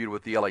 again, interviewed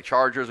with the LA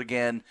Chargers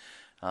again.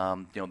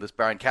 This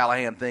Brian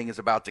Callahan thing is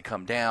about to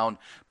come down.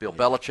 Bill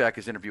Belichick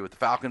has interviewed with the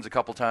Falcons a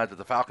couple times, but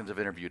the Falcons have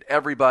interviewed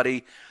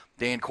everybody.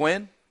 Dan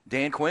Quinn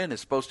is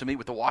supposed to meet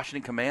with the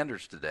Washington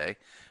Commanders today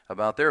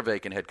about their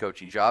vacant head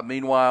coaching job.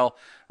 Meanwhile,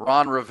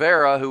 Ron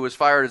Rivera, who was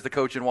fired as the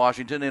coach in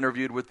Washington,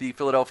 interviewed with the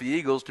Philadelphia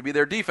Eagles to be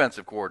their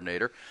defensive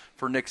coordinator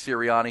for Nick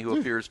Sirianni, who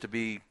appears to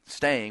be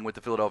staying with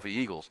the Philadelphia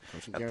Eagles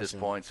at this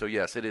point. So,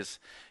 yes, it's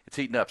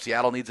heating up.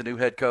 Seattle needs a new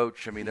head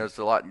coach. I mean, there's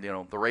a lot.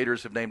 The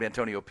Raiders have named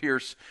Antonio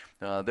Pierce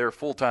their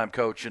full-time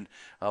coach, and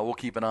we'll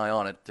keep an eye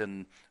on it.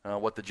 And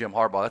what the Jim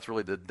Harbaugh, that's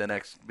really the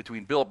next,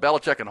 between Bill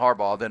Belichick and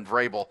Harbaugh, then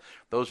Vrabel,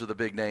 those are the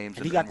big names.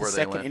 And he got the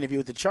second interview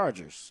with the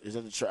Chargers. Is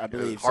that I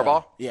believe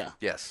Harbaugh? So. Yeah.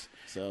 Yes.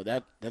 So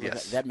that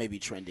may be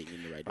trending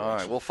in the right direction. All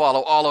right, we'll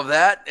follow all of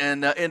that.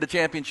 And into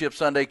Championship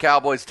Sunday,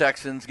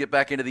 Cowboys-Texans get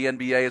back into the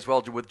NBA as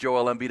well with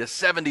Joel Embiid, a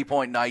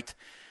 70-point night.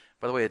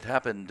 By the way, it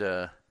happened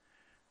I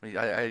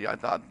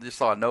just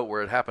saw a note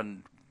where it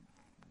happened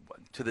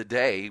to the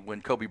day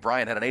when Kobe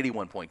Bryant had an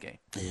 81-point game.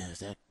 Yeah,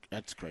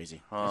 that's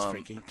crazy. That's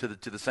freaky. To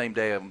the same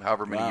day of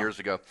however many years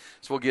ago.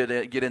 So we'll get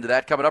into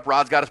that coming up.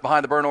 Rod's got us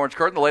behind the burnt orange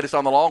curtain. The latest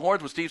on the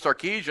Longhorns with Steve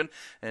Sarkisian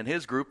and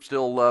his group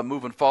still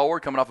moving forward,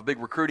 coming off a big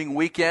recruiting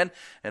weekend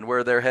and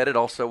where they're headed.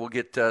 Also, we'll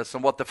get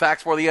somewhat the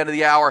facts for the end of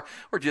the hour.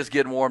 We're just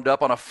getting warmed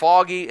up on a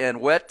foggy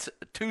and wet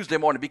Tuesday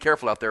morning. Be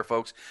careful out there,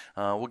 folks.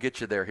 We'll get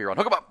you there here on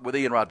Hook 'em Up with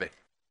Ian Rodby.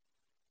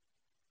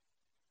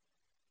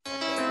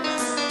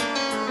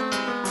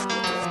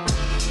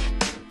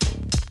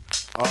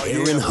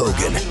 Aaron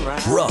Hogan,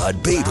 Rod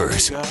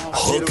Babers,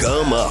 Hook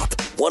 'em Up,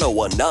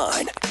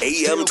 1019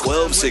 AM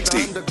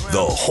 1260,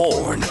 The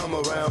Horn.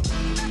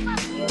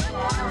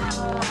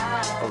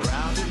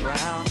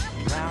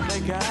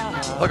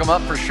 Hook 'em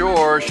Up for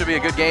sure. Should be a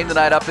good game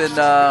tonight up in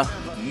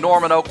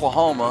Norman,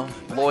 Oklahoma,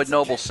 Lloyd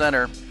Noble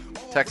Center,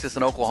 Texas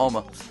and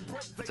Oklahoma.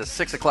 It's a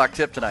 6 o'clock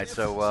tip tonight,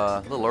 so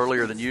a little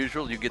earlier than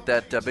usual. You get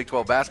that Big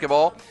 12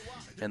 basketball.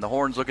 And the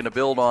Horns looking to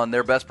build on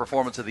their best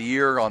performance of the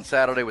year on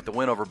Saturday with the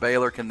win over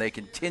Baylor. Can they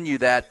continue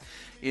that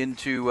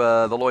into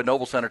the Lloyd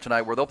Noble Center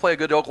tonight, where they'll play a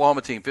good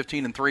Oklahoma team,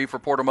 15-3 for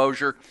Porter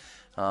Moser.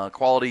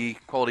 Quality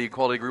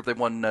group. They've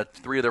won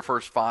 3 of their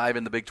first 5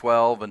 in the Big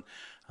 12, and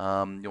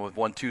we've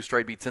won 2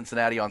 straight, beat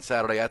Cincinnati on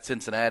Saturday at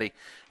Cincinnati.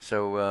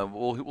 So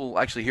we'll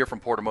actually hear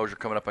from Porter Moser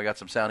coming up. I got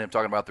some sound of him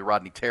talking about the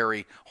Rodney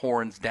Terry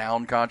horns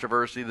down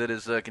controversy that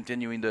is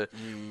continuing to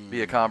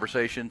be a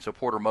conversation. So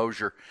Porter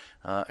Moser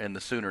and the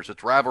Sooners.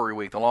 It's rivalry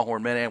week. The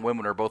Longhorn men and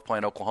women are both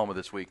playing Oklahoma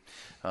this week.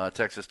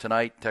 Texas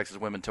tonight, Texas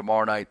women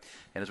tomorrow night.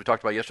 And as we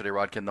talked about yesterday,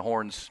 Rod, can the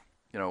Horns,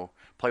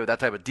 play with that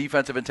type of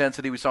defensive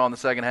intensity we saw in the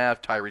second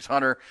half? Tyrese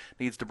Hunter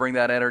needs to bring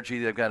that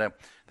energy. They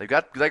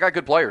got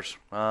good players.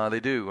 They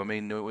do. I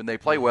mean, when they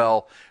play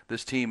well,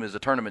 this team is a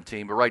tournament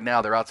team. But right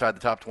now they're outside the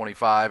top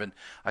 25. And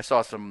I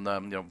saw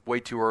some way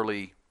too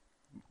early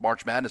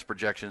March Madness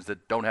projections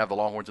that don't have the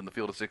Longhorns in the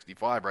field of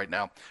 65 right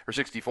now, or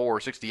 64 or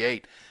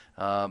 68,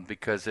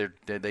 because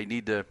they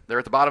need to. They're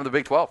at the bottom of the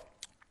Big 12.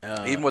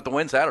 Even with the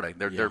win Saturday,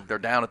 they're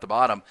down at the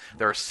bottom.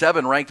 There are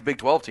 7 ranked Big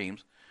 12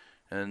 teams,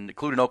 and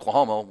including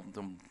Oklahoma.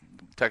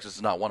 Texas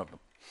is not one of them.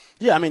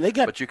 Yeah, I mean they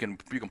got. But you can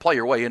play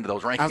your way into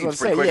those rankings. I was going to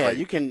say, quickly. yeah,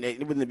 you can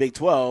within the Big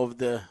 12.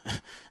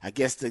 I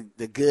guess the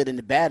good and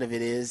the bad of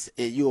it is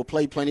you will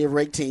play plenty of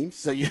ranked teams,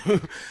 so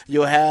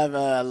you'll have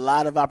a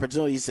lot of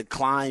opportunities to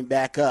climb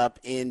back up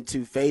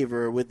into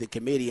favor with the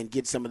committee and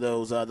get some of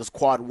those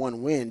quad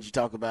 1 wins you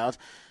talk about.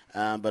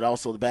 But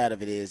also the bad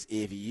of it is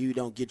if you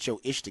don't get your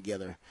ish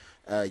together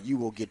you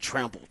will get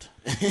trampled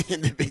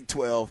in the Big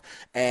 12,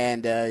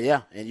 and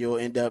you'll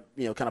end up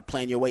kind of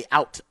playing your way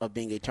out of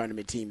being a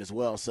tournament team as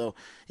well. So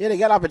yeah, they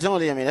got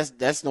opportunity. I mean,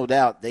 that's no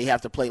doubt. They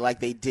have to play like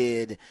they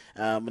did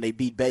when they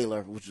beat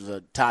Baylor, which was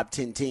a top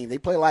 10 team. They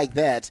play like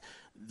that.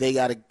 They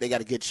got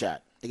a good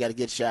shot. They got a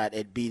good shot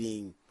at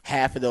beating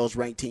half of those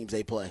ranked teams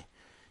they play.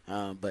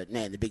 But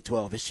man, the Big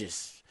 12, it's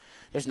just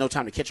there's no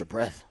time to catch your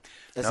breath.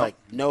 It's like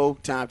no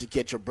time to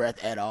catch your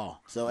breath at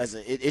all. So it's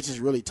just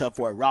really tough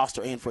for a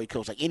roster and for a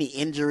coach. Like any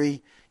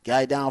injury,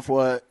 guy down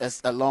for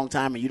a long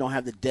time and you don't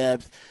have the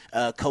depth,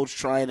 coach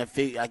trying to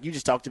figure – like you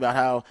just talked about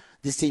how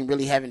this team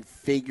really haven't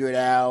figured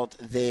out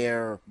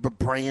their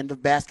brand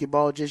of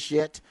basketball just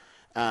yet.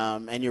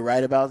 And you're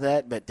right about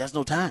that, but there's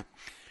no time.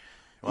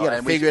 You got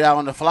to figure it out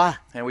on the fly.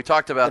 And we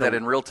talked about that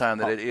in real time,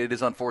 that it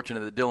is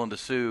unfortunate that Dylan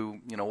Dessou,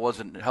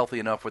 wasn't healthy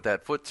enough with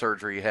that foot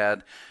surgery he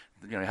had.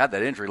 He had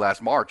that injury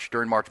last March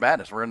during March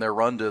Madness. We're in their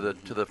run to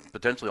the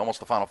potentially almost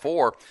the Final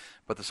Four,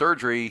 but the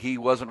surgery, he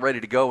wasn't ready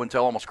to go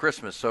until almost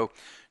Christmas. So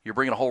you're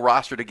bringing a whole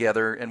roster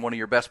together, and one of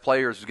your best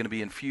players is going to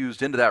be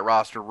infused into that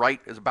roster right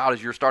as about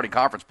as your starting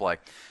conference play.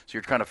 So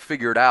you're trying to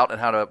figure it out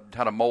and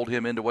how to mold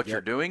him into what you're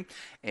doing,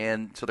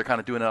 and so they're kind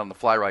of doing it on the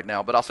fly right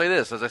now. But I'll say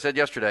this, as I said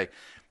yesterday,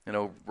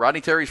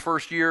 Rodney Terry's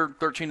first year,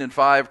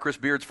 13-5. Chris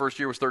Beard's first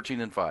year was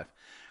 13-5.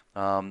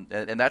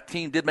 And that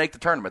team did make the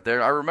tournament.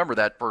 I remember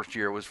that first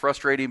year. It was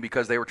frustrating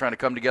because they were trying to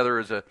come together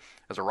as a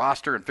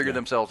roster and figure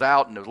themselves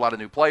out, and there was a lot of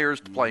new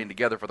players playing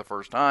together for the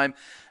first time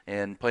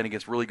and playing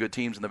against really good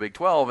teams in the Big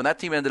 12. And that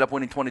team ended up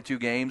winning 22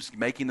 games,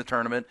 making the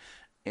tournament,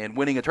 and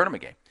winning a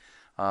tournament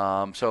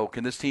game. So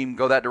can this team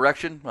go that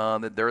direction?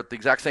 They're at the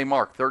exact same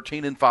mark,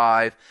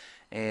 13-5.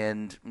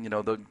 And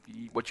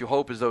what you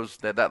hope is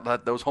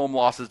those home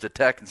losses to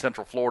Tech and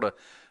Central Florida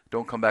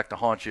don't come back to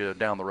haunt you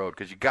down the road,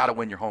 because you got to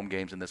win your home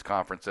games in this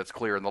conference. That's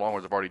clear, and the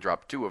Longhorns have already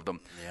dropped 2 of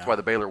them. Yeah. That's why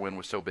the Baylor win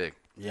was so big.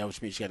 Yeah,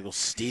 which means you got to go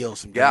steal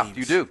some games. Yeah,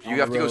 you do.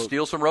 You have to go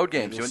steal some road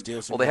games.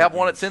 Well, they have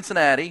one at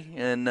Cincinnati,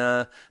 and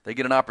they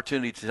get an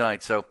opportunity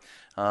tonight. So,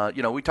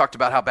 we talked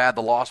about how bad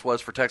the loss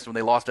was for Texas when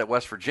they lost at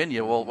West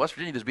Virginia. Well, West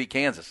Virginia just beat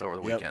Kansas over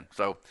the weekend.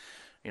 So,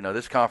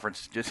 this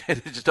conference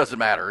it just doesn't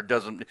matter. It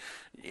doesn't.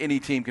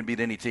 Any team can beat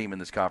any team in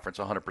this conference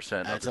 100% of the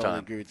time. I totally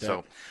agree with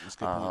that.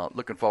 So,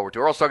 looking forward to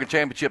it. We're also talking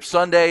championship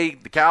Sunday.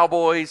 The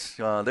Cowboys,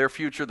 their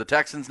future. The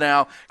Texans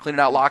now cleaning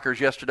out lockers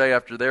yesterday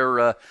after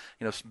their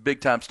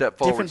big time step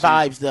forward. Different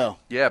vibes though.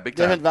 Yeah, big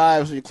time. Different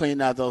vibes when you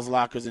clean out those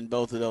lockers in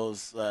both of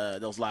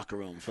those locker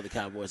rooms for the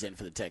Cowboys and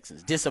for the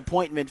Texans.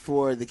 Disappointment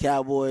for the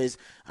Cowboys.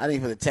 I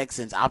think for the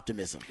Texans,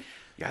 optimism.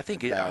 Yeah, I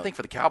think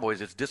for the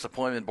Cowboys, it's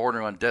disappointment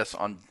bordering on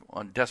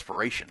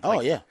desperation. Oh,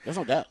 yeah, there's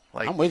no doubt.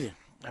 I'm with you.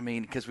 I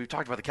mean, because we've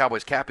talked about the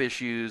Cowboys' cap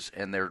issues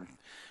and their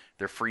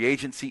free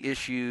agency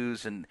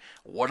issues, and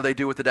what do they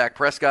do with the Dak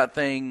Prescott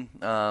thing?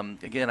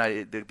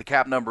 Again, the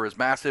cap number is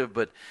massive,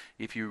 but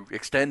if you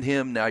extend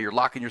him, now you're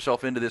locking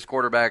yourself into this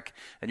quarterback,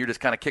 and you're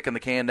just kind of kicking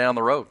the can down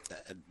the road.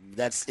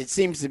 It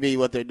seems to be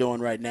what they're doing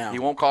right now. He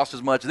won't cost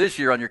as much this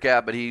year on your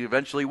cap, but he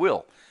eventually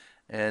will.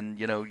 And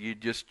you're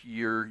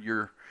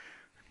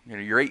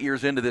 8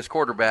 years into this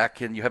quarterback,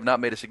 and you have not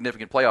made a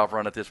significant playoff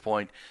run at this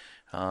point.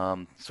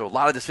 So a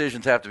lot of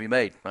decisions have to be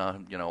made,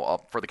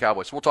 for the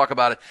Cowboys. So we'll talk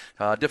about it.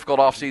 Difficult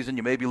offseason.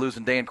 You may be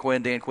losing Dan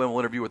Quinn. Dan Quinn will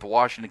interview with the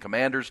Washington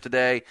Commanders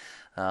today.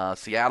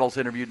 Seattle's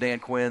interviewed Dan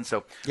Quinn.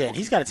 So yeah, and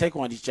he's got to take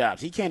one of these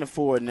jobs. He can't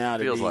afford now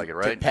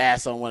to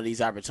pass on one of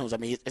these opportunities. I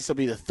mean, this will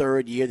be the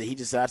 3rd year that he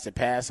decides to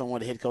pass on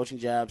one of the head coaching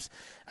jobs.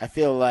 I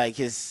feel like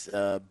his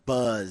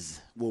buzz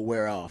will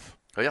wear off.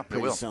 Oh, yeah,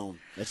 pretty soon.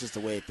 That's just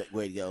the way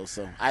it goes.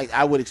 So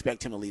I would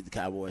expect him to leave the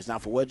Cowboys. Now,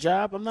 for what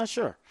job, I'm not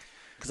sure.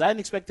 Because I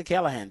didn't expect the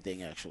Callahan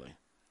thing, actually.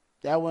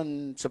 That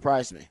one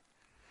surprised me.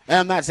 And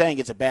I'm not saying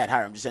it's a bad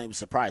hire. I'm just saying it was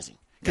surprising.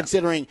 Yeah.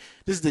 Considering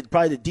this is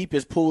probably the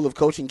deepest pool of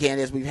coaching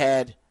candidates we've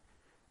had,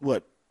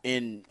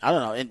 in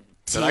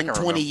 10,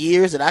 20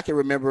 years that I can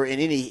remember in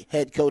any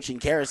head coaching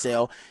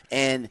carousel.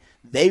 And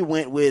they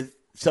went with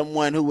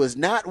someone who was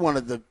not one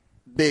of the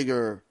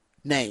bigger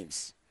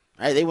names.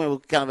 Right, they went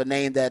with kind of a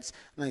name that's,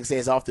 I'm not going to say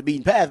it's off the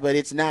beaten path, but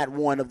it's not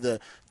one of the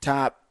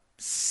top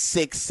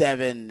 6,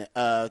 7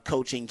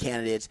 coaching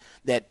candidates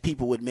that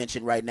people would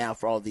mention right now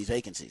for all of these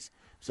vacancies.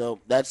 So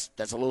that's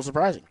a little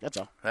surprising. That's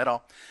all. That's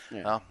all.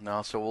 Yeah.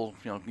 No. So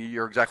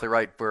you're exactly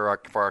right. For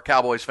our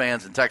Cowboys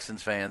fans and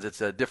Texans fans,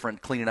 it's a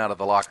different cleaning out of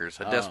the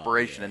lockers, a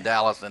desperation in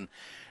Dallas and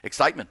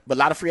excitement. But a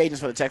lot of free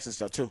agents for the Texans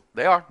stuff too.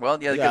 They are.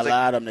 Well, yeah, they got a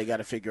lot of them. They got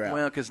to figure out.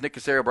 Well, because Nick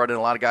Caserio brought in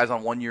a lot of guys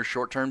on 1-year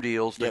short-term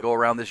deals to go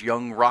around this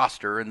young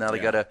roster, and now they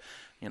got to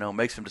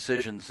make some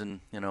decisions and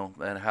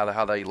and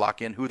how they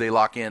lock in, who they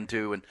lock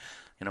into, and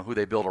who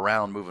they build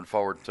around moving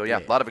forward. So,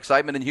 a lot of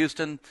excitement in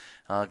Houston,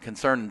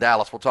 concern in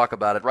Dallas. We'll talk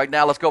about it. Right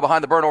now, let's go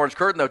behind the burnt orange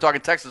curtain, though,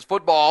 talking Texas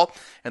football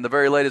and the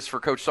very latest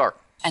for Coach Sark.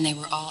 And they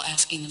were all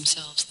asking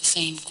themselves the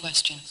same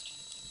question.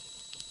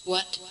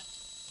 What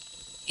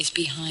is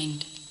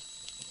behind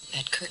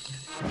that curtain?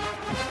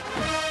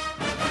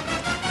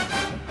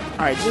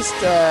 All right, just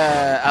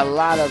a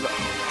lot of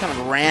kind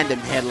of random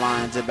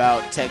headlines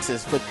about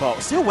Texas football.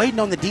 Still waiting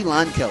on the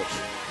D-line coach.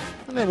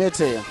 Let me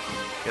tell you.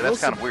 Yeah,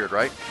 that's kind of weird,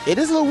 right? It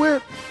is a little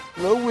weird.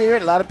 A little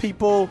weird. A lot of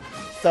people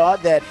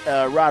thought that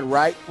Rod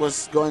Wright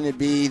was going to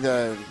be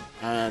that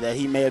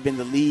he may have been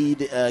the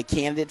lead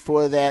candidate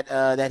for that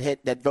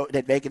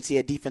vacancy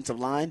at defensive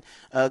line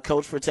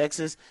coach for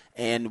Texas.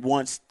 And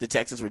once the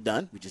Texans were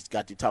done, we just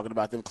got to talking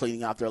about them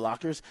cleaning out their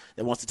lockers.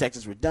 That once the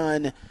Texans were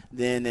done,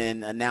 then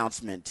an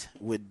announcement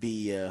would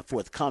be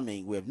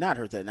forthcoming. We have not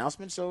heard that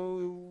announcement,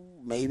 so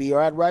maybe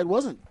Rod Wright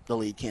wasn't the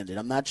lead candidate.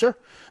 I'm not sure.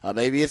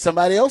 Maybe it's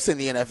somebody else in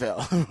the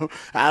NFL.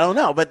 I don't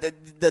know. But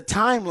the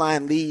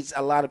timeline leads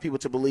a lot of people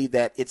to believe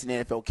that it's an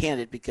NFL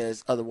candidate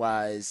because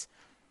otherwise,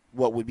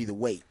 what would be the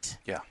weight?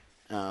 Yeah.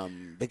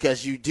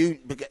 Because you do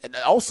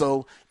 –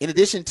 also, in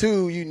addition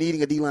to you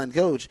needing a D-line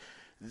coach,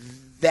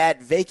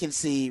 that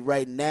vacancy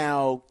right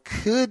now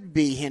could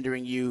be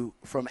hindering you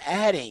from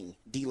adding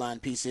D-line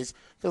pieces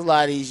because a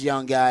lot of these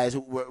young guys,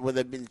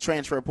 whether they've been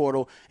transfer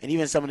portal and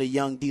even some of the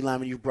young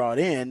D-linemen you brought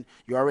in,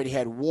 you already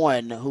had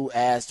one who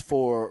asked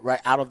for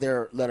right out of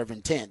their letter of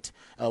intent.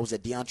 Was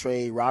it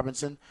DeAndre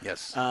Robinson?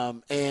 Yes.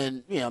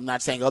 And, I'm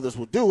not saying others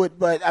will do it,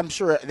 but I'm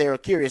sure they're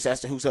curious as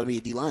to who's going to be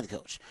a D-line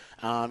coach.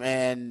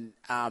 And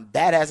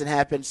that hasn't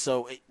happened.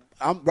 So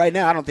right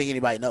now I don't think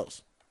anybody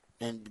knows.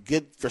 And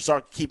good for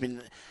Sark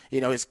keeping,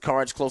 his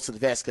cards close to the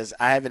vest because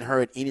I haven't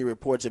heard any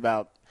reports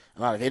about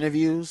a lot of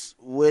interviews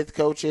with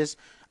coaches,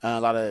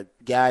 a lot of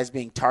guys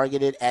being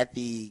targeted at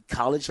the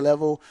college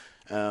level.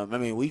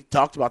 We've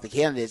talked about the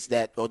candidates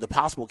or the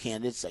possible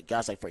candidates, like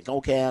guys like Frank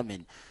Ocam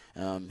and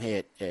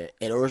Ed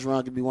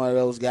Orgeron could be one of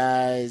those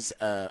guys.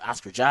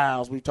 Oscar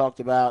Giles we've talked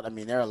about.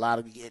 There are a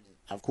lot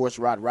of course,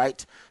 Rod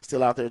Wright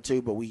still out there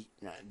too, but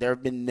there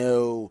have been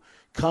no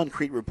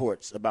concrete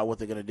reports about what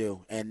they're going to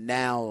do. And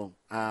now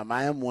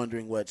I am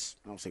wondering I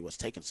don't say what's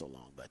taking so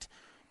long, but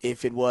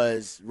if it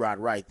was Rod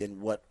Wright,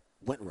 then what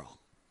went wrong?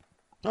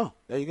 Oh,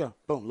 there you go.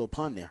 Boom, little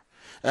pun there.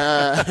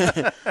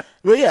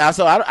 Well, yeah,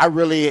 so I'm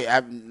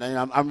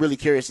really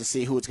curious to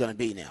see who it's going to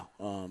be now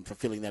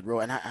fulfilling that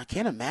role. And I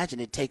can't imagine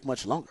it take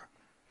much longer.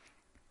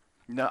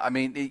 No,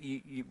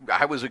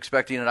 I was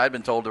expecting, and I'd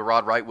been told that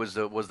Rod Wright was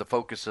the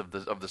focus of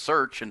the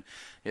search, and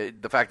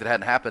the fact that it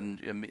hadn't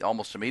happened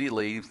almost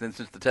immediately since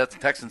the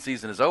Texan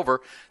season is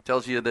over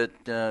tells you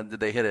that did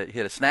they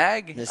hit a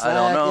snag? I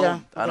don't know. Yeah.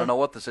 I don't know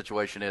what the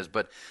situation is,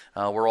 but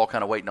we're all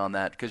kind of waiting on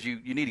that because you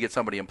need to get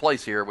somebody in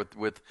place here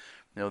with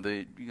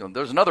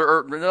there's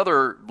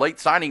another late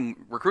signing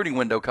recruiting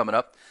window coming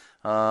up.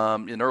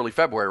 In early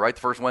February, right?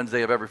 The first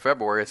Wednesday of every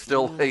February. It's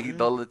still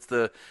it's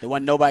the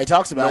one nobody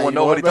talks about. The one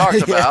nobody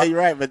talks about. Yeah, you're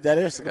right, but that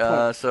is a good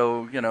point.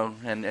 So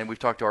and we've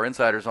talked to our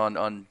insiders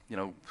on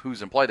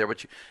who's in play there,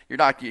 but you're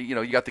not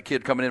you got the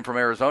kid coming in from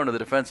Arizona, the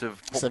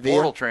defensive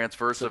portal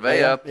transfer,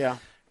 Sevilla. Yeah.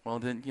 Well,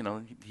 then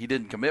he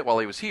didn't commit while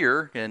he was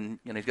here, and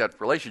he's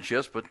got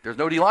relationships, but there's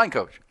no D-line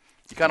coach.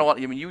 You kind of want.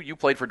 You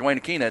played for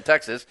Dwayne Aquina at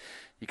Texas.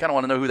 You kind of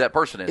want to know who that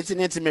person is. It's an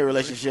intimate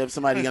relationship.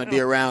 Somebody's going to be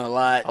around a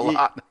lot.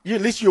 lot.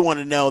 At least you want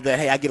to know that,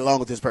 hey, I get along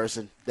with this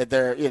person. That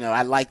they're,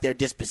 I like their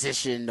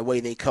disposition, the way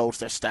they coach,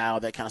 their style,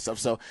 that kind of stuff.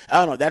 So, I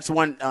don't know. That's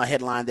one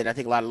headline that I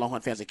think a lot of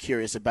Longhorn fans are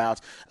curious about.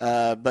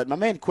 But my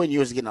man Quinn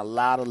Ewers is getting a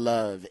lot of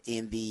love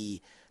in the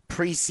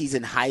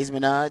preseason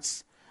Heisman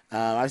odds.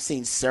 I've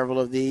seen several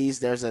of these.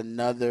 There's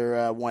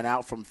another one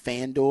out from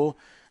FanDuel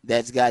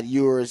that's got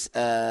Ewers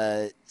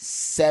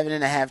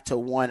 7.5 to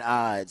 1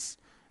 odds.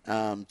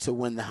 To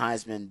win the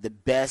Heisman, the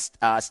best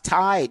odds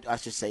tied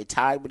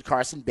with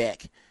Carson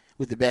Beck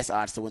with the best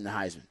odds to win the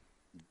Heisman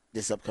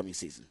this upcoming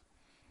season.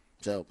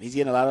 So he's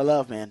getting a lot of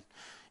love, man.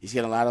 He's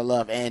getting a lot of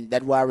love, and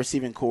that wide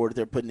receiving core that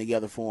they're putting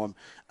together for him,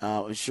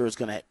 I'm sure it's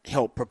going to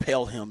help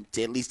propel him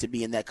to at least to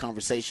be in that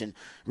conversation.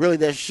 Really,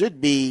 there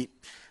shouldn't be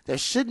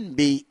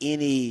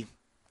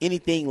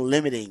anything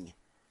limiting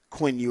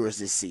Quinn Ewers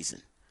this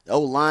season. The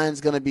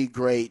O-line's going to be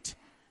great.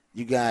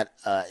 You got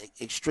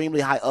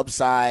extremely high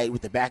upside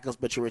with the backups,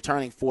 but you're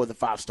returning 4 of the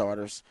 5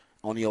 starters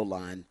on the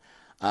O-line.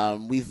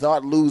 We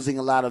thought losing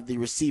a lot of the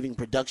receiving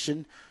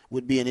production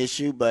would be an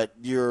issue, but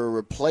you're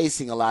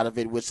replacing a lot of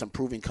it with some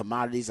proven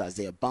commodities,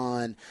 Isaiah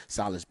Bond,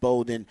 Silas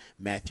Bolden,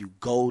 Matthew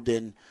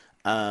Golden.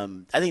 I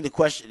think the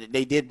question,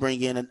 they did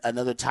bring in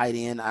another tight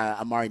end,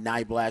 Amari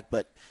Niblack,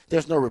 but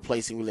there's no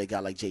replacing really a guy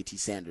like J.T.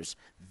 Sanders.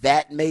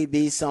 That may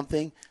be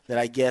something that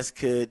I guess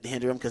could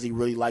hinder him because he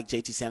really liked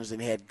J.T. Sanders and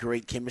they had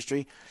great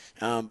chemistry.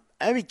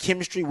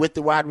 Chemistry with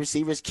the wide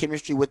receivers,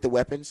 chemistry with the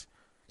weapons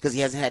because he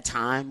hasn't had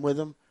time with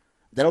them.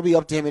 That'll be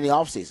up to him in the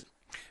offseason.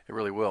 It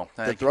really will.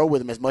 To throw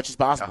with him as much as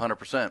possible.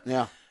 100%.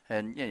 Yeah.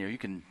 And,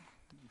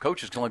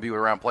 coaches can only be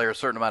around players a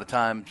certain amount of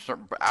time,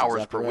 certain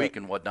hours per week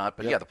and whatnot.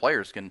 But, the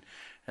players can –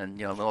 and,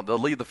 they'll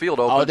leave the field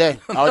open. All day.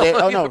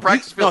 Oh, no.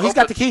 He's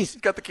got the keys.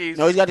 He's got the keys.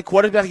 No, he's got the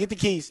quarterback to get the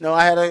keys. No,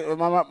 I had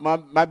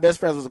my best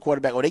friend was a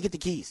quarterback. Oh, they get the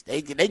keys.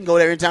 They can go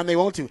there anytime they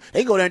want to.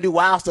 They can go there and do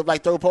wild stuff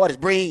like throw parties,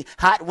 bring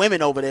hot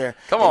women over there.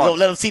 Come on. Go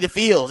let them see the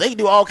fields. They can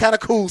do all kind of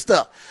cool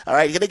stuff. All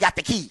right, they got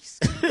the keys.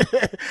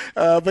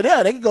 But,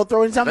 yeah, they can go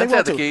throw anytime Vince they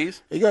want to.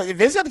 Vince had the keys.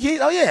 Vince got the keys?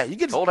 Oh, yeah. You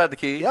get Old had the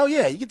keys. Oh,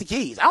 yeah, you get the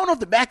keys. I don't know if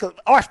the back of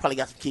Arch probably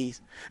got some keys.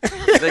 You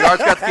think Arch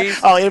got the keys?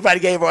 Oh, everybody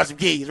gave Arch some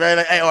keys, right?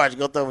 Like, hey, Arch,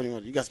 go throw what you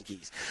want. You got some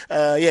keys.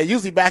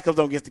 Usually backups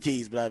don't get the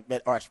keys, but I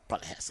bet Arch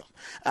probably has some.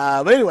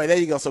 But anyway, there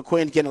you go. So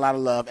Quinn getting a lot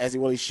of love, as he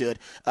really should.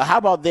 How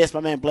about this? My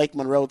man Blake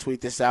Monroe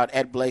tweeted this out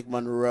at Blake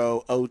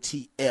Monroe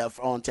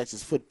OTF on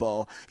Texas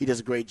football. He does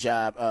a great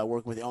job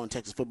working with the On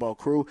Texas football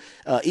crew.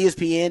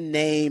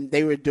 ESPN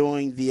they were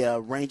doing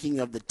the ranking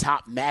of the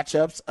top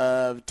matchups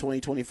of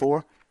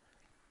 2024.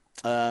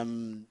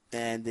 And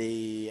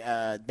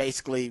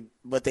basically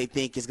what they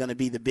think is going to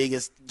be the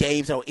biggest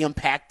games that will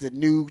impact the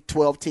new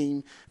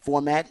 12-team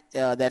format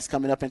that's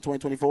coming up in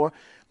 2024.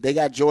 They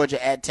got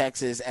Georgia at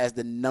Texas as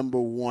the number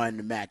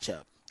one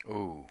matchup.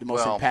 Ooh,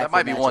 well, that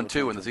might be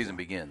 1-2 when the season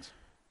begins.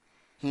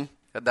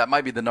 That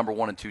might be the number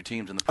 1 and 2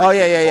 teams in the preseason. Oh,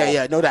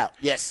 yeah, no doubt.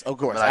 Yes, of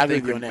course. I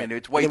think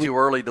it's way too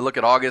early to look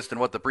at August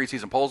and what the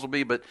preseason polls will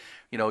be, but,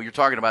 you're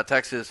talking about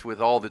Texas with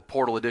all the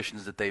portal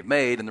additions that they've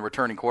made and the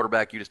returning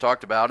quarterback you just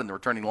talked about and the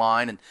returning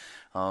line, and,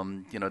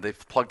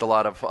 they've plugged a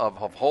lot of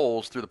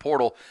holes through the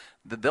portal.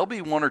 There'll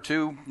be 1 or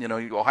 2,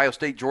 Ohio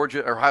State,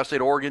 Georgia, or Ohio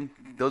State, Oregon.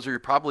 Those are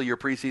probably your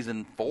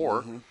preseason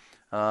 4.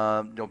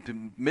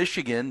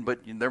 Michigan, but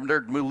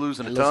they're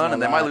losing a ton,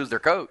 and they might lose their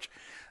coach,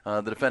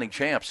 the defending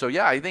champs. So,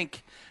 yeah,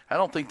 I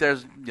don't think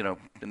there's,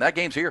 and that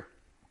game's here.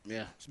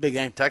 Yeah, it's a big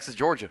game. Texas,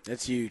 Georgia.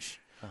 That's huge.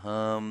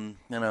 I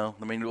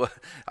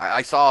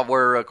saw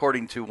where,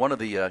 according to one of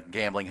the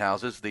gambling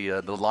houses, the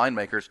line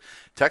makers,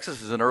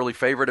 Texas is an early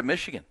favorite at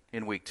Michigan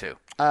in week 2.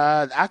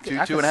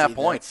 2.5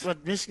 points.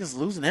 But Michigan's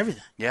losing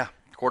everything. Yeah.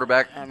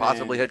 Quarterback,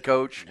 possibly head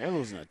coach. They're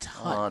losing a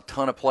ton. A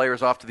ton of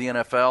players off to the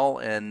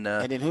NFL. And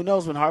then who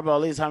knows when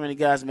Harbaugh leaves, how many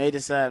guys may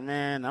decide,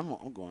 man, I'm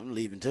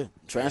leaving too.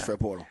 Transfer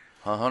portal.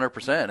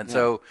 100%. And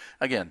so,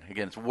 again,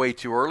 it's way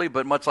too early.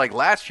 But much like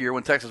last year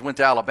when Texas went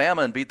to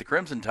Alabama and beat the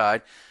Crimson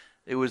Tide,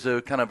 it was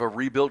a kind of a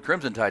rebuilt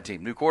Crimson Tide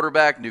team. New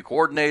quarterback, new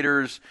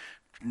coordinators,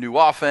 new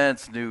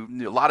offense, a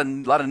lot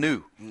of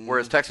new.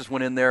 Whereas Texas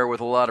went in there with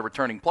a lot of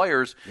returning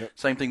players. Yep.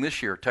 Same thing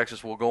this year.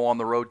 Texas will go on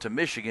the road to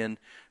Michigan,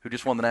 who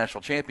just won the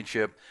national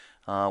championship.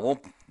 Got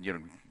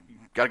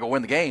to go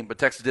win the game, but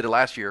Texas did it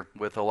last year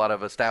with a lot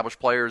of established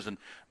players, and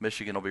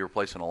Michigan will be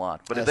replacing a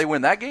lot. But if they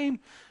win that game,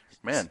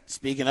 man.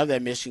 Speaking of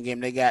that Michigan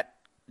game, they got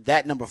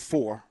that number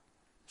 4.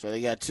 So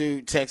they got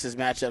 2 Texas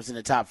matchups in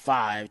the top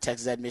 5.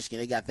 Texas at Michigan,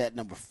 they got that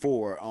number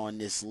 4 on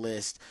this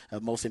list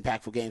of most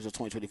impactful games of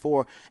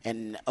 2024.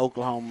 And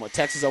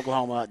Texas,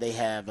 Oklahoma, they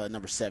have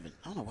number 7.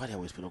 I don't know why they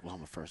always put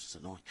Oklahoma first. It's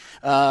annoying.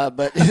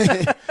 But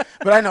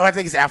I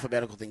think it's an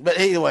alphabetical thing. But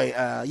anyway,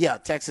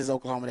 Texas,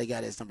 Oklahoma, they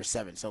got it as number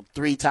 7. So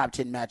 3 top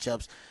 10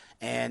 matchups.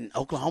 And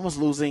Oklahoma's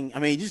losing. I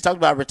mean, you just talked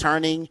about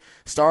returning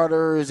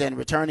starters and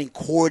returning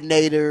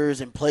coordinators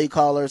and play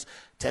callers.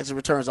 Texas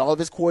returns all of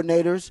its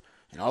coordinators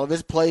and all of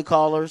his play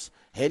callers,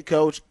 head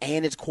coach,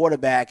 and its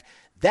quarterback.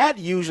 That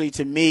usually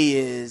to me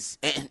is,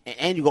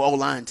 and you go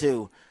O-line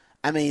too.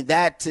 I mean,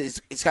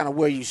 it's kind of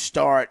where you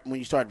start when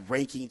you start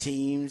ranking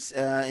teams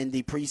in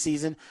the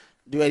preseason.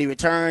 Do they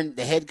return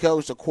the head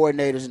coach, the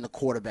coordinators, and the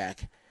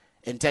quarterback?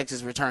 And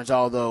Texas returns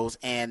all those.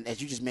 And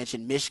as you just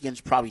mentioned,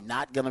 Michigan's probably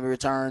not going to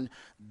return.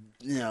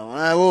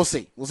 We'll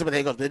see. We'll see what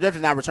they go. They're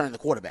definitely not returning the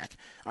quarterback.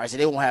 All right, so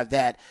they won't have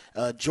that.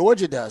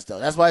 Georgia does, though.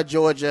 That's why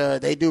Georgia,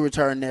 they do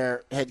return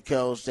their head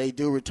coach. They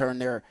do return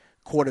their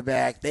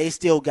quarterback. They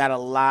still got a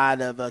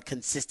lot of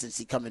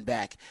consistency coming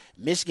back.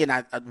 Michigan,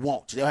 I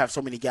won't. They'll have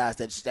so many guys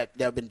that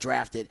have been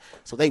drafted,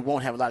 so they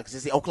won't have a lot of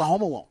consistency.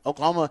 Oklahoma won't.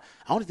 Oklahoma,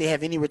 I don't think they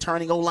have any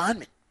returning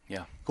O-linemen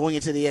going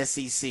into the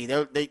SEC.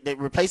 They're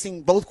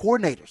replacing both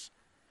coordinators,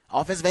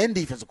 offensive and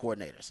defensive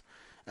coordinators.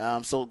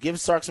 So give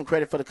Sark some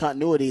credit for the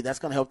continuity. That's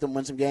going to help them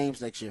win some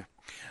games next year.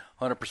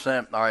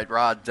 100%. All right,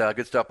 Rod,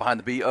 good stuff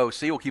behind the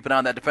BOC. We'll keep an eye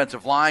on that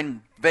defensive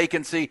line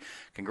vacancy.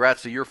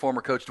 Congrats to your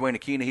former coach, Dwayne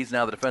Aquina. He's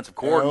now the defensive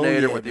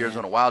coordinator with the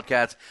Arizona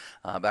Wildcats,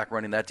 back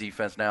running that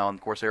defense now. And,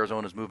 of course,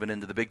 Arizona's moving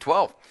into the Big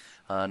 12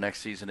 next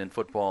season in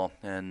football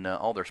and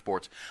all their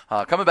sports.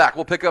 Coming back,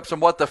 we'll pick up some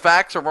What the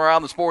Facts from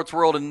around the sports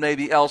world and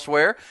maybe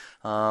elsewhere.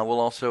 We'll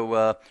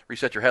also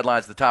reset your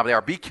headlines at the top of the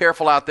hour. Be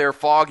careful out there.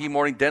 Foggy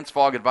morning, dense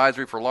fog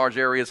advisory for large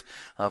areas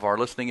of our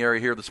listening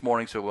area here this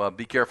morning. So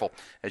be careful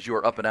as you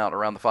are up and out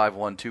around the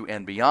 512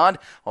 and beyond.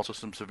 Also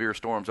some severe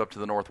storms up to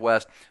the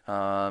northwest.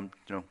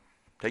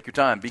 Take your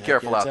time. Be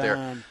careful out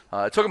there.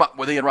 Talk about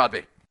with Ian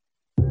Rodby.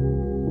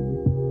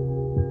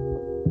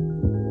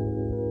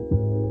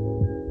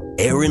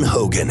 Aaron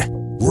Hogan,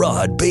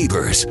 Rod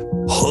Babers,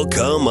 Hook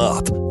 'em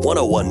Up,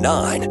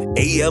 1019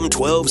 AM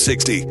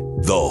 1260,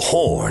 The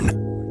Horn.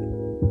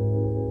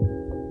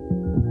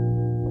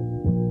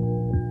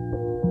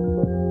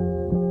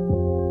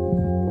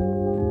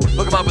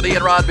 Hook 'em Up with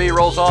Ian Rodby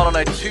rolls on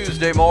a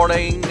Tuesday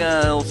morning.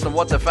 Some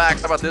What the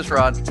Facts. How about this,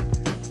 Rod?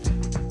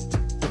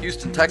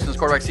 Houston Texans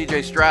quarterback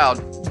C.J. Stroud,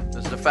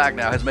 this is a fact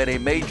now, has made a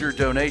major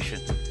donation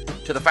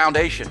to the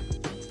foundation.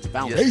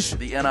 Foundation?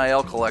 The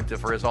NIL collective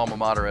for his alma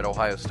mater at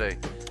Ohio State.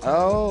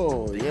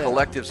 Oh, The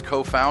collective's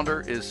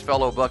co-founder is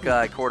fellow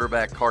Buckeye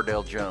quarterback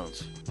Cardale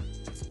Jones.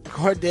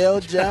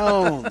 Cardale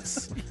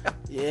Jones.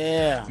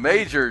 Yeah.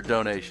 Major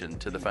donation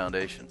to the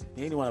foundation.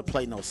 He didn't want to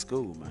play no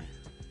school, man.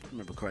 I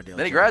remember Cardale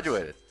Then he Jones.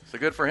 graduated. So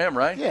good for him,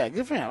 right? Yeah,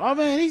 good for him. Oh,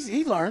 man,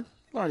 he learned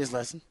his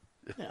lesson.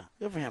 Yeah,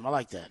 good for him. I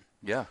like that.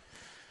 Yeah.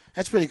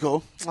 That's pretty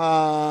cool.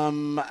 All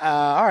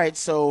right,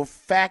 so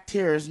fact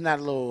here is not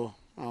a little,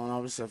 I don't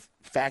know, it's a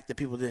fact that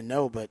people didn't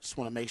know, but just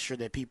want to make sure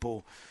that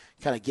people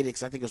kind of get it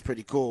because I think it was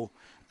pretty cool.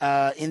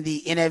 In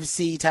the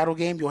NFC title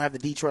game, you'll have the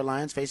Detroit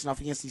Lions facing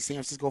off against the San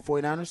Francisco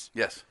 49ers.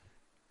 Yes.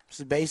 This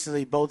is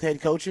basically both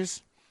head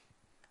coaches.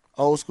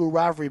 Old school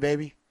rivalry,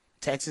 baby.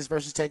 Texas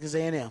versus Texas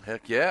A&M.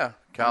 Heck yeah.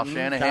 Kyle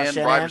Shanahan, Kyle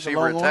Shanahan, wide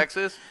receiver at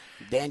Texas.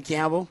 Dan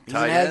Campbell, he's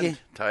Tight an Aggie. end.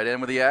 Tight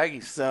end with the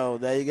Aggies. So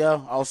there you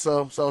go.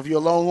 Also, so if you're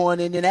a Longhorn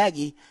and an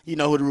Aggie, you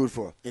know who to root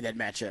for in that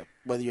matchup,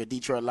 whether you're a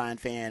Detroit Lion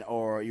fan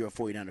or you're a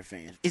 49er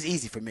fan. It's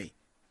easy for me.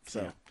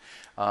 So,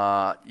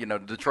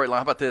 Detroit Lions,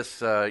 how about this?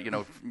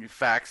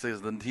 Facts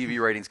as the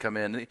TV ratings come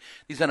in.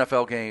 These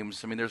NFL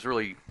games, I mean, there's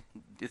really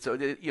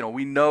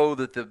we know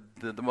that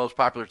the most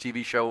popular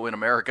TV show in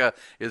America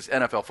is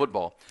NFL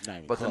football,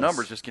 but the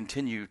numbers just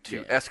continue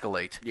to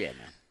escalate. Yeah,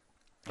 man.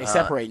 They're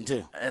separating,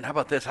 too. And how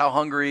about this? How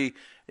hungry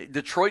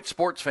Detroit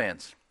sports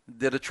fans.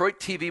 The Detroit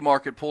TV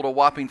market pulled a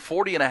whopping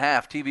 40.5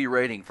 TV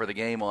rating for the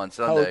game on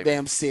Sunday. Whole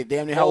damn city.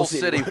 Damn near the whole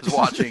city was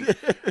watching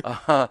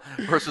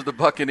versus the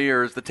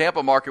Buccaneers. The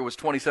Tampa market was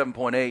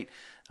 27.8.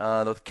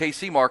 The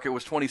KC market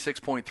was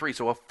 26.3.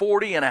 So a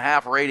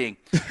 40.5 rating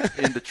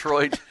in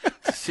Detroit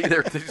to see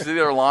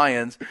their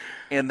Lions.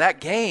 And that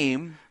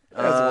game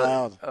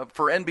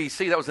for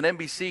NBC, that was an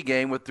NBC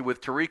game with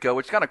Tirico,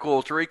 which is kind of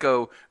cool.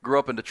 Tirico grew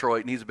up in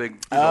Detroit, and he's a Lions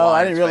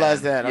I didn't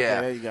realize fan. that. Okay,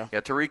 yeah. there you go. Yeah,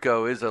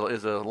 Tirico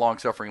is a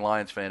long-suffering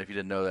Lions fan, if you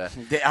didn't know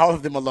that. All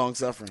of them are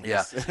long-suffering.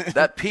 Yeah.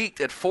 That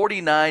peaked at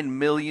 49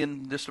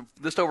 million.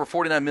 Just over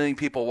 49 million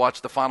people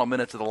watched the final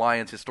minutes of the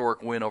Lions'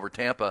 historic win over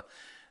Tampa.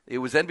 It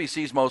was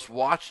NBC's most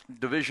watched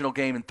divisional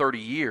game in 30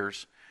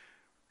 years.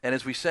 And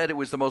as we said, it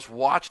was the most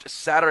watched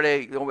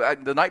Saturday.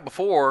 The night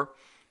before,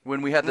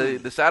 when we had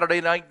the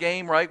Saturday night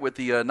game, right, with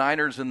the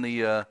Niners and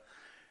the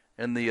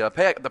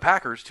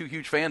Packers, two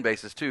huge fan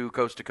bases, too,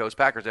 coast to coast.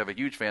 Packers have a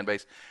huge fan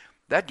base.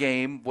 That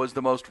game was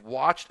the most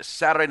watched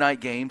Saturday night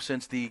game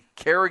since the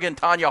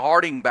Kerrigan-Tanya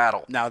Harding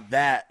battle. Now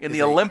that in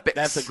the Olympics.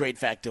 That's a great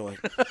factoid.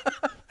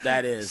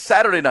 That is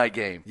Saturday night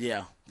game.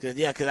 Yeah,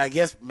 because I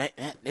guess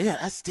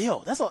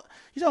that's all.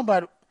 You talking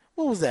about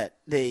what was that?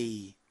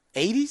 The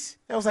 80s?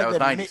 That was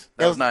 90s.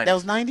 That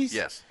was 90s.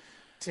 Yes.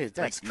 Dude,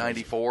 that's like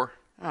 94.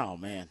 Oh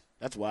man.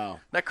 That's wild.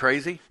 Isn't that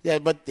crazy? Yeah,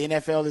 but the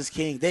NFL is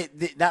king. They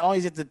not only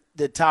is it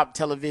the top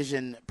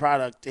television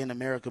product in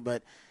America,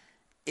 but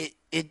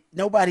it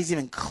nobody's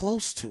even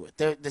close to it.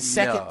 They're the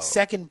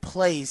second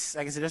place.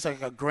 Like I said, there's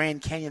like a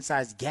Grand Canyon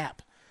sized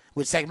gap.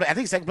 I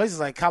think second place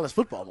is like college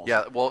football. Almost.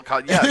 Yeah, well,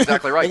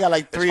 exactly right. They got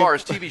like three. As far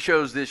as TV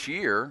shows this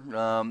year,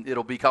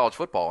 it'll be college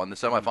football in the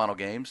semifinal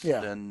games,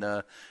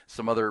 and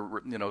some other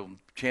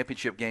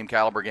championship game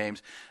caliber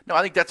games. No,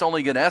 I think that's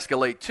only going to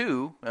escalate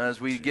too as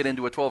we get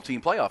into a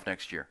 12-team playoff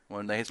next year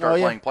when they start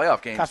playing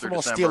playoff games. College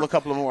football steal a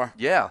couple of more.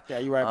 Yeah,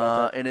 you're right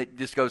about that. And it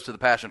just goes to the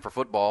passion for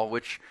football,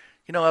 which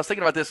I was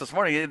thinking about this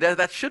morning.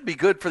 That should be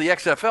good for the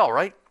XFL,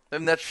 right? I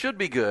mean, that should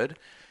be good.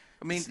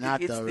 I mean,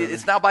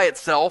 it's now by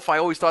itself. I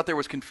always thought there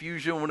was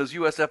confusion when it was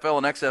USFL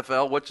and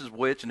XFL, which is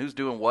which and who's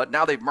doing what.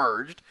 Now they've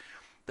merged.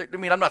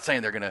 I'm not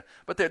saying they're going to,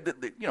 but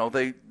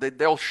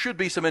there should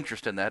be some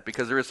interest in that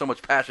because there is so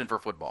much passion for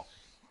football.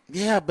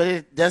 Yeah, but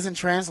it doesn't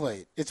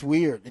translate. It's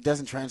weird. It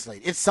doesn't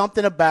translate. It's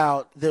something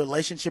about the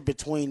relationship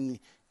between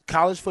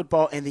college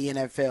football and the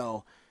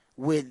NFL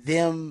with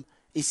them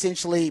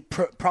essentially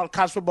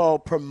college football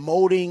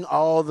promoting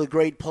all the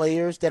great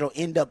players that'll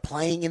end up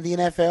playing in the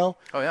NFL.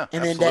 Oh, yeah,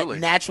 and absolutely. then that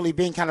naturally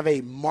being kind of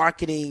a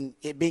marketing,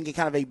 it being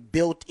kind of a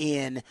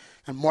built-in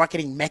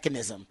marketing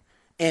mechanism.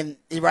 And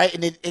right,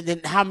 and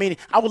then how many?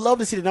 I would love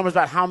to see the numbers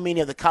about how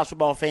many of the college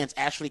football fans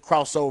actually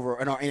cross over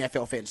and are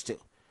NFL fans too.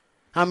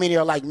 How many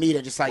are like me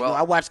that just like,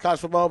 I watch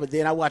college football, but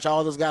then I watch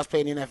all those guys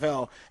play in the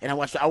NFL, and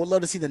I would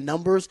love to see the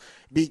numbers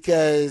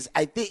because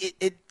I think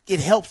it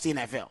helps the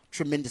NFL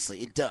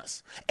tremendously. It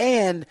does.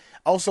 And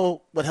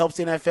also what helps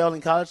the NFL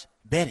in college,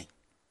 betting.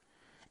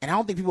 And I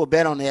don't think people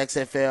bet on the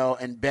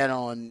XFL and bet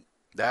on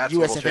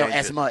USFL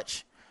as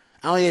much.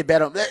 I don't even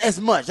bet on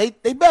as much. They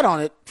bet on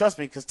it, trust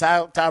me, because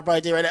Ty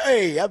probably did right now,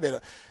 hey, I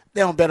bet.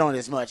 They don't bet on it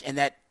as much, and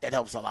that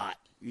helps a lot,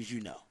 as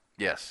you know.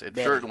 Yes, it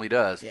certainly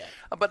does. Yeah.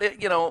 But, I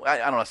don't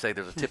want to say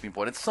there's a tipping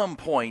point. At some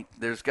point,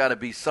 there's got to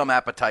be some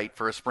appetite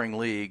for a spring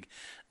league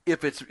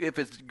if it's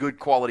good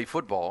quality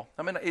football.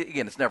 I mean,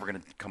 again, it's never going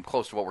to come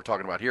close to what we're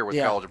talking about here with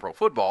college and pro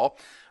football.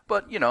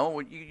 But, you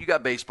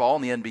got baseball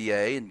and the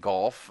NBA and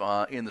golf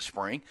in the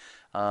spring.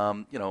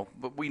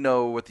 But we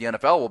know what the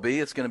NFL will be.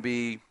 It's going to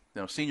be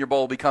Senior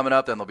Bowl will be coming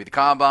up, then there'll be the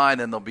Combine,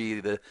 then there'll be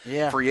the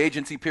free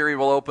agency period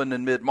will open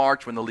in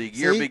mid-March when the league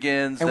year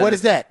begins. And what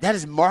is that? That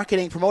is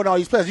marketing, promoting all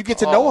these players. You get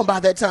to know them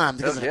by that time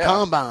because of the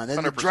Combine and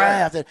 100%. The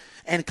draft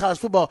and college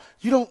football.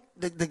 You don't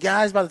the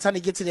guys by the time they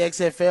get to the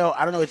XFL,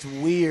 I don't know, it's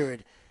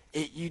weird.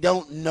 You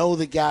don't know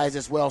the guys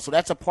as well, so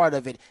that's a part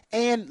of it.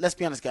 And let's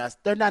be honest, guys,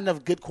 there are not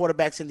enough good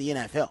quarterbacks in the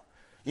NFL.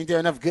 You think there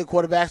are enough good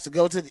quarterbacks to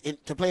go to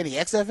play in the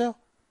XFL?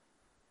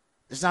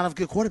 There's not enough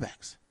good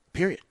quarterbacks,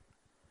 period.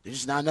 There's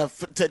just not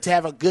enough to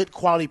have a good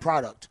quality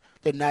product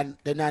They're not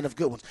enough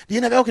good ones. The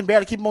NFL can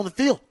barely keep them on the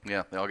field.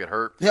 Yeah, they all get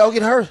hurt. They all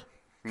get hurt.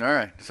 All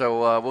right,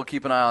 so we'll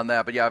keep an eye on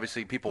that. But yeah,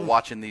 obviously, people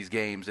watching these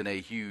games in a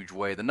huge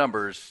way. The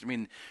numbers, I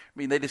mean,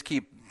 they just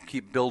keep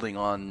building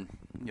on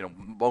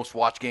most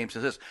watched games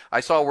since this.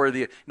 I saw where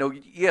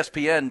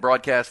ESPN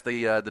broadcast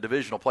the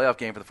divisional playoff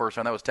game for the first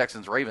time. That was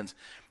Texans Ravens.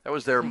 That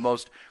was their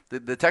most.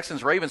 The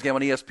Texans Ravens game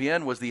on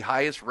ESPN was the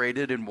highest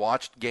rated and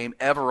watched game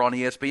ever on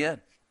ESPN,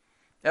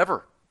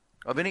 ever.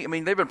 They've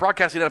been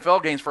broadcasting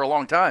NFL games for a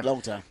long time.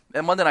 Long time.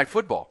 And Monday Night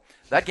Football.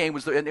 That game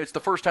and it's the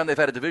first time they've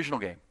had a divisional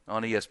game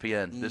on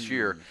ESPN this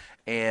year.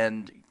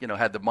 And,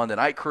 had the Monday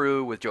Night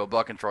Crew with Joe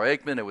Buck and Troy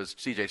Aikman. It was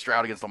C.J.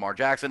 Stroud against Lamar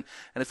Jackson.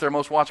 And it's their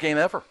most watched game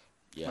ever.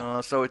 Yeah.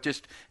 So it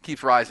just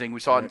keeps rising. We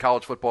saw it in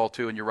college football,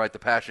 too, and you're right, the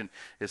passion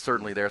is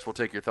certainly there. So we'll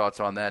take your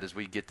thoughts on that as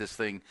we get this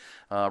thing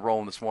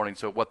rolling this morning.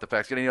 So what the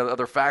facts? Got any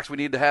other facts we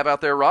need to have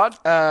out there, Rod?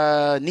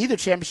 Neither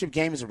championship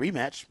game is a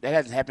rematch. That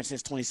hasn't happened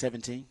since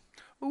 2017.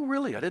 Oh,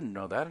 really? I didn't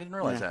know that. I didn't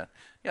realize that.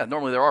 Yeah,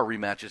 normally there are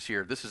rematches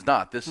here. This is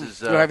not. This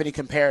is. You don't have any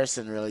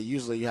comparison, really.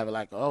 Usually you have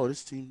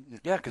this team.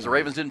 Yeah, because the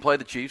Ravens didn't play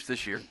the Chiefs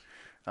this year.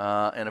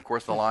 And, of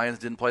course, the Lions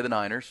didn't play the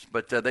Niners.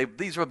 But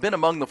these have been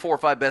among the 4 or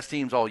 5 best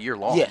teams all year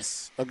long.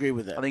 Yes, agree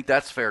with that. I think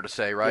that's fair to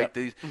say, right?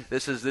 Yep.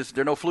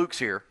 There are no flukes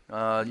here.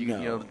 These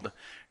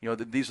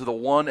are the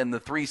 1 and the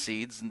 3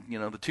 seeds. And,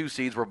 the 2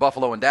 seeds were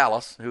Buffalo and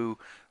Dallas, who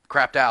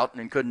crapped out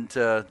and couldn't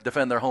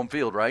defend their home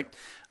field, right?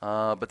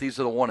 But these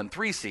are the 1 and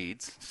 3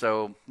 seeds.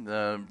 So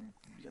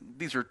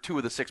these are 2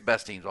 of the 6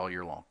 best teams all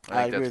year long.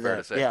 I think that's fair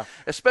to say. Yeah.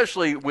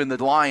 Especially when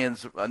the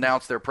Lions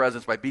announced their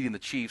presence by beating the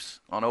Chiefs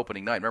on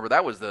opening night. Remember,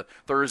 that was the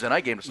Thursday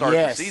night game to start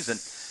the season.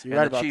 You're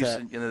right about Chiefs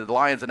that. And the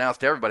Lions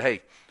announced to everybody,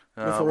 hey,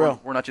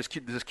 we're not just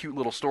this cute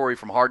little story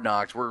from Hard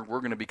Knocks. We're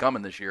going to be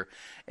coming this year.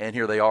 And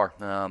here they are,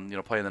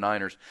 playing the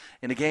Niners.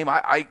 In a game,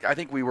 I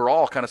think we were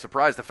all kind of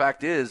surprised. The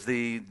fact is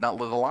the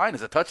line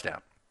is a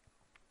touchdown.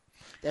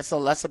 That's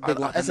a big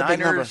line. That's a big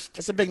number.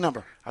 That's a big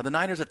number. Are the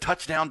Niners a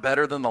touchdown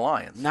better than the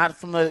Lions? Not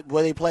from the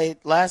way they played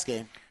last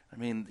game. I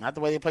mean, not the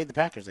way they played the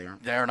Packers. They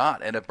aren't. They're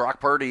not. And if Brock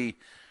Purdy,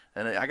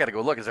 and I got to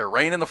go look, is there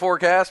rain in the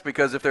forecast?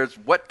 Because if there's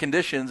wet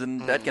conditions,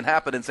 and that can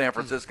happen in San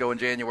Francisco in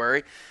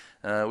January,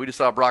 we just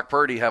saw Brock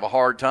Purdy have a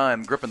hard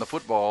time gripping the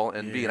football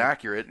and being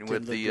accurate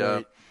with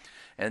the.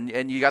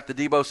 And you got the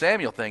Deebo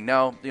Samuel thing.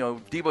 Now,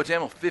 Deebo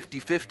Samuel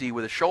 50-50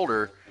 with his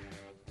shoulder.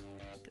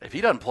 If he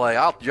doesn't play,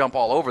 I'll jump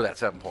all over that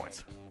 7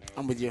 points.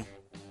 I'm with you.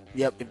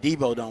 Yep, if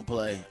Deebo don't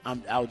play,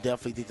 I would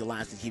definitely think the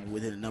Lions can keep it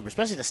within a number,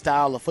 especially the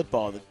style of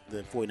football that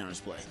the 49ers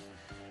play.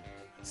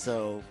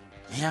 So,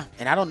 yeah,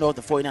 and I don't know if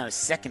the 49ers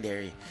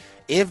secondary,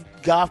 if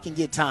Goff can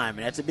get time,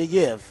 and that's a big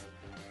if,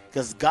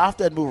 because Goff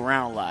doesn't move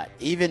around a lot.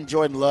 Even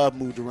Jordan Love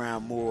moved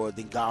around more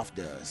than Goff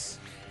does.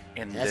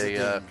 And they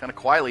kind of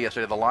quietly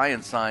yesterday, the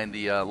Lions signed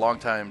the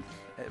longtime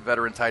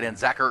veteran tight end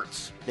Zach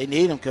Ertz. They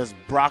need him because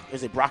Brock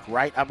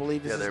Wright, I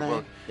believe is his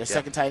name? Their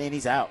second tight end,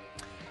 he's out.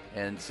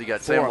 And so you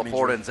got Sam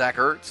Laporta and Zach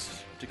Ertz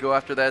to go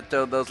after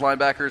those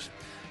linebackers.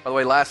 By the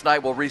way, last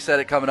night, we'll reset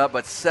it coming up,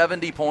 but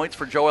 70 points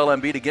for Joel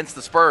Embiid against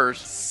the Spurs.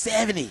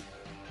 70.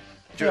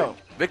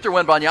 Victor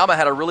Wembanyama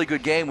had a really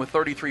good game with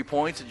 33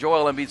 points, and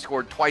Joel Embiid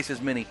scored twice as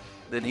many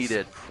than he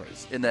did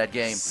in that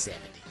game.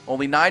 70.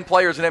 Only 9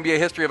 players in NBA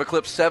history have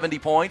eclipsed 70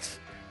 points.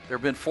 There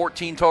have been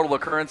 14 total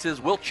occurrences.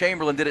 Wilt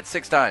Chamberlain did it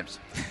 6 times.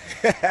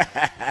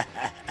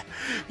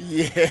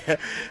 Yeah,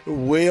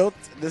 Wilt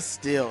the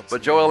Stilt.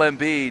 But Joel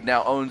Embiid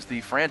now owns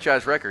the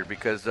franchise record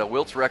because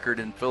Wilt's record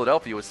in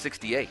Philadelphia was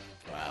 68.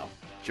 Wow.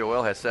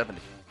 Joel has 70.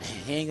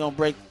 He ain't going to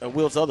break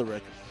Wilt's other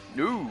record.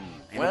 No.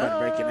 Ain't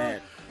nobody breaking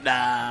that.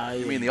 Nah.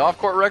 You mean the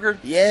off-court record?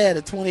 Yeah,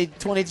 the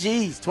 20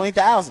 G's,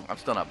 20,000. I'm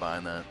still not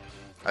buying that.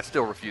 I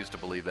still refuse to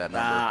believe that number.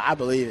 Nah, I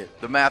believe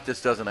it. The math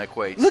just doesn't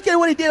equate. Look at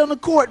what he did on the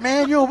court,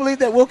 man. You don't believe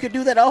that Wilt could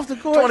do that off the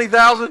court?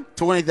 20,000?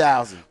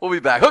 20,000. We'll be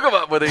back. Hook him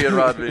up with Ian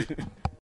Rodby.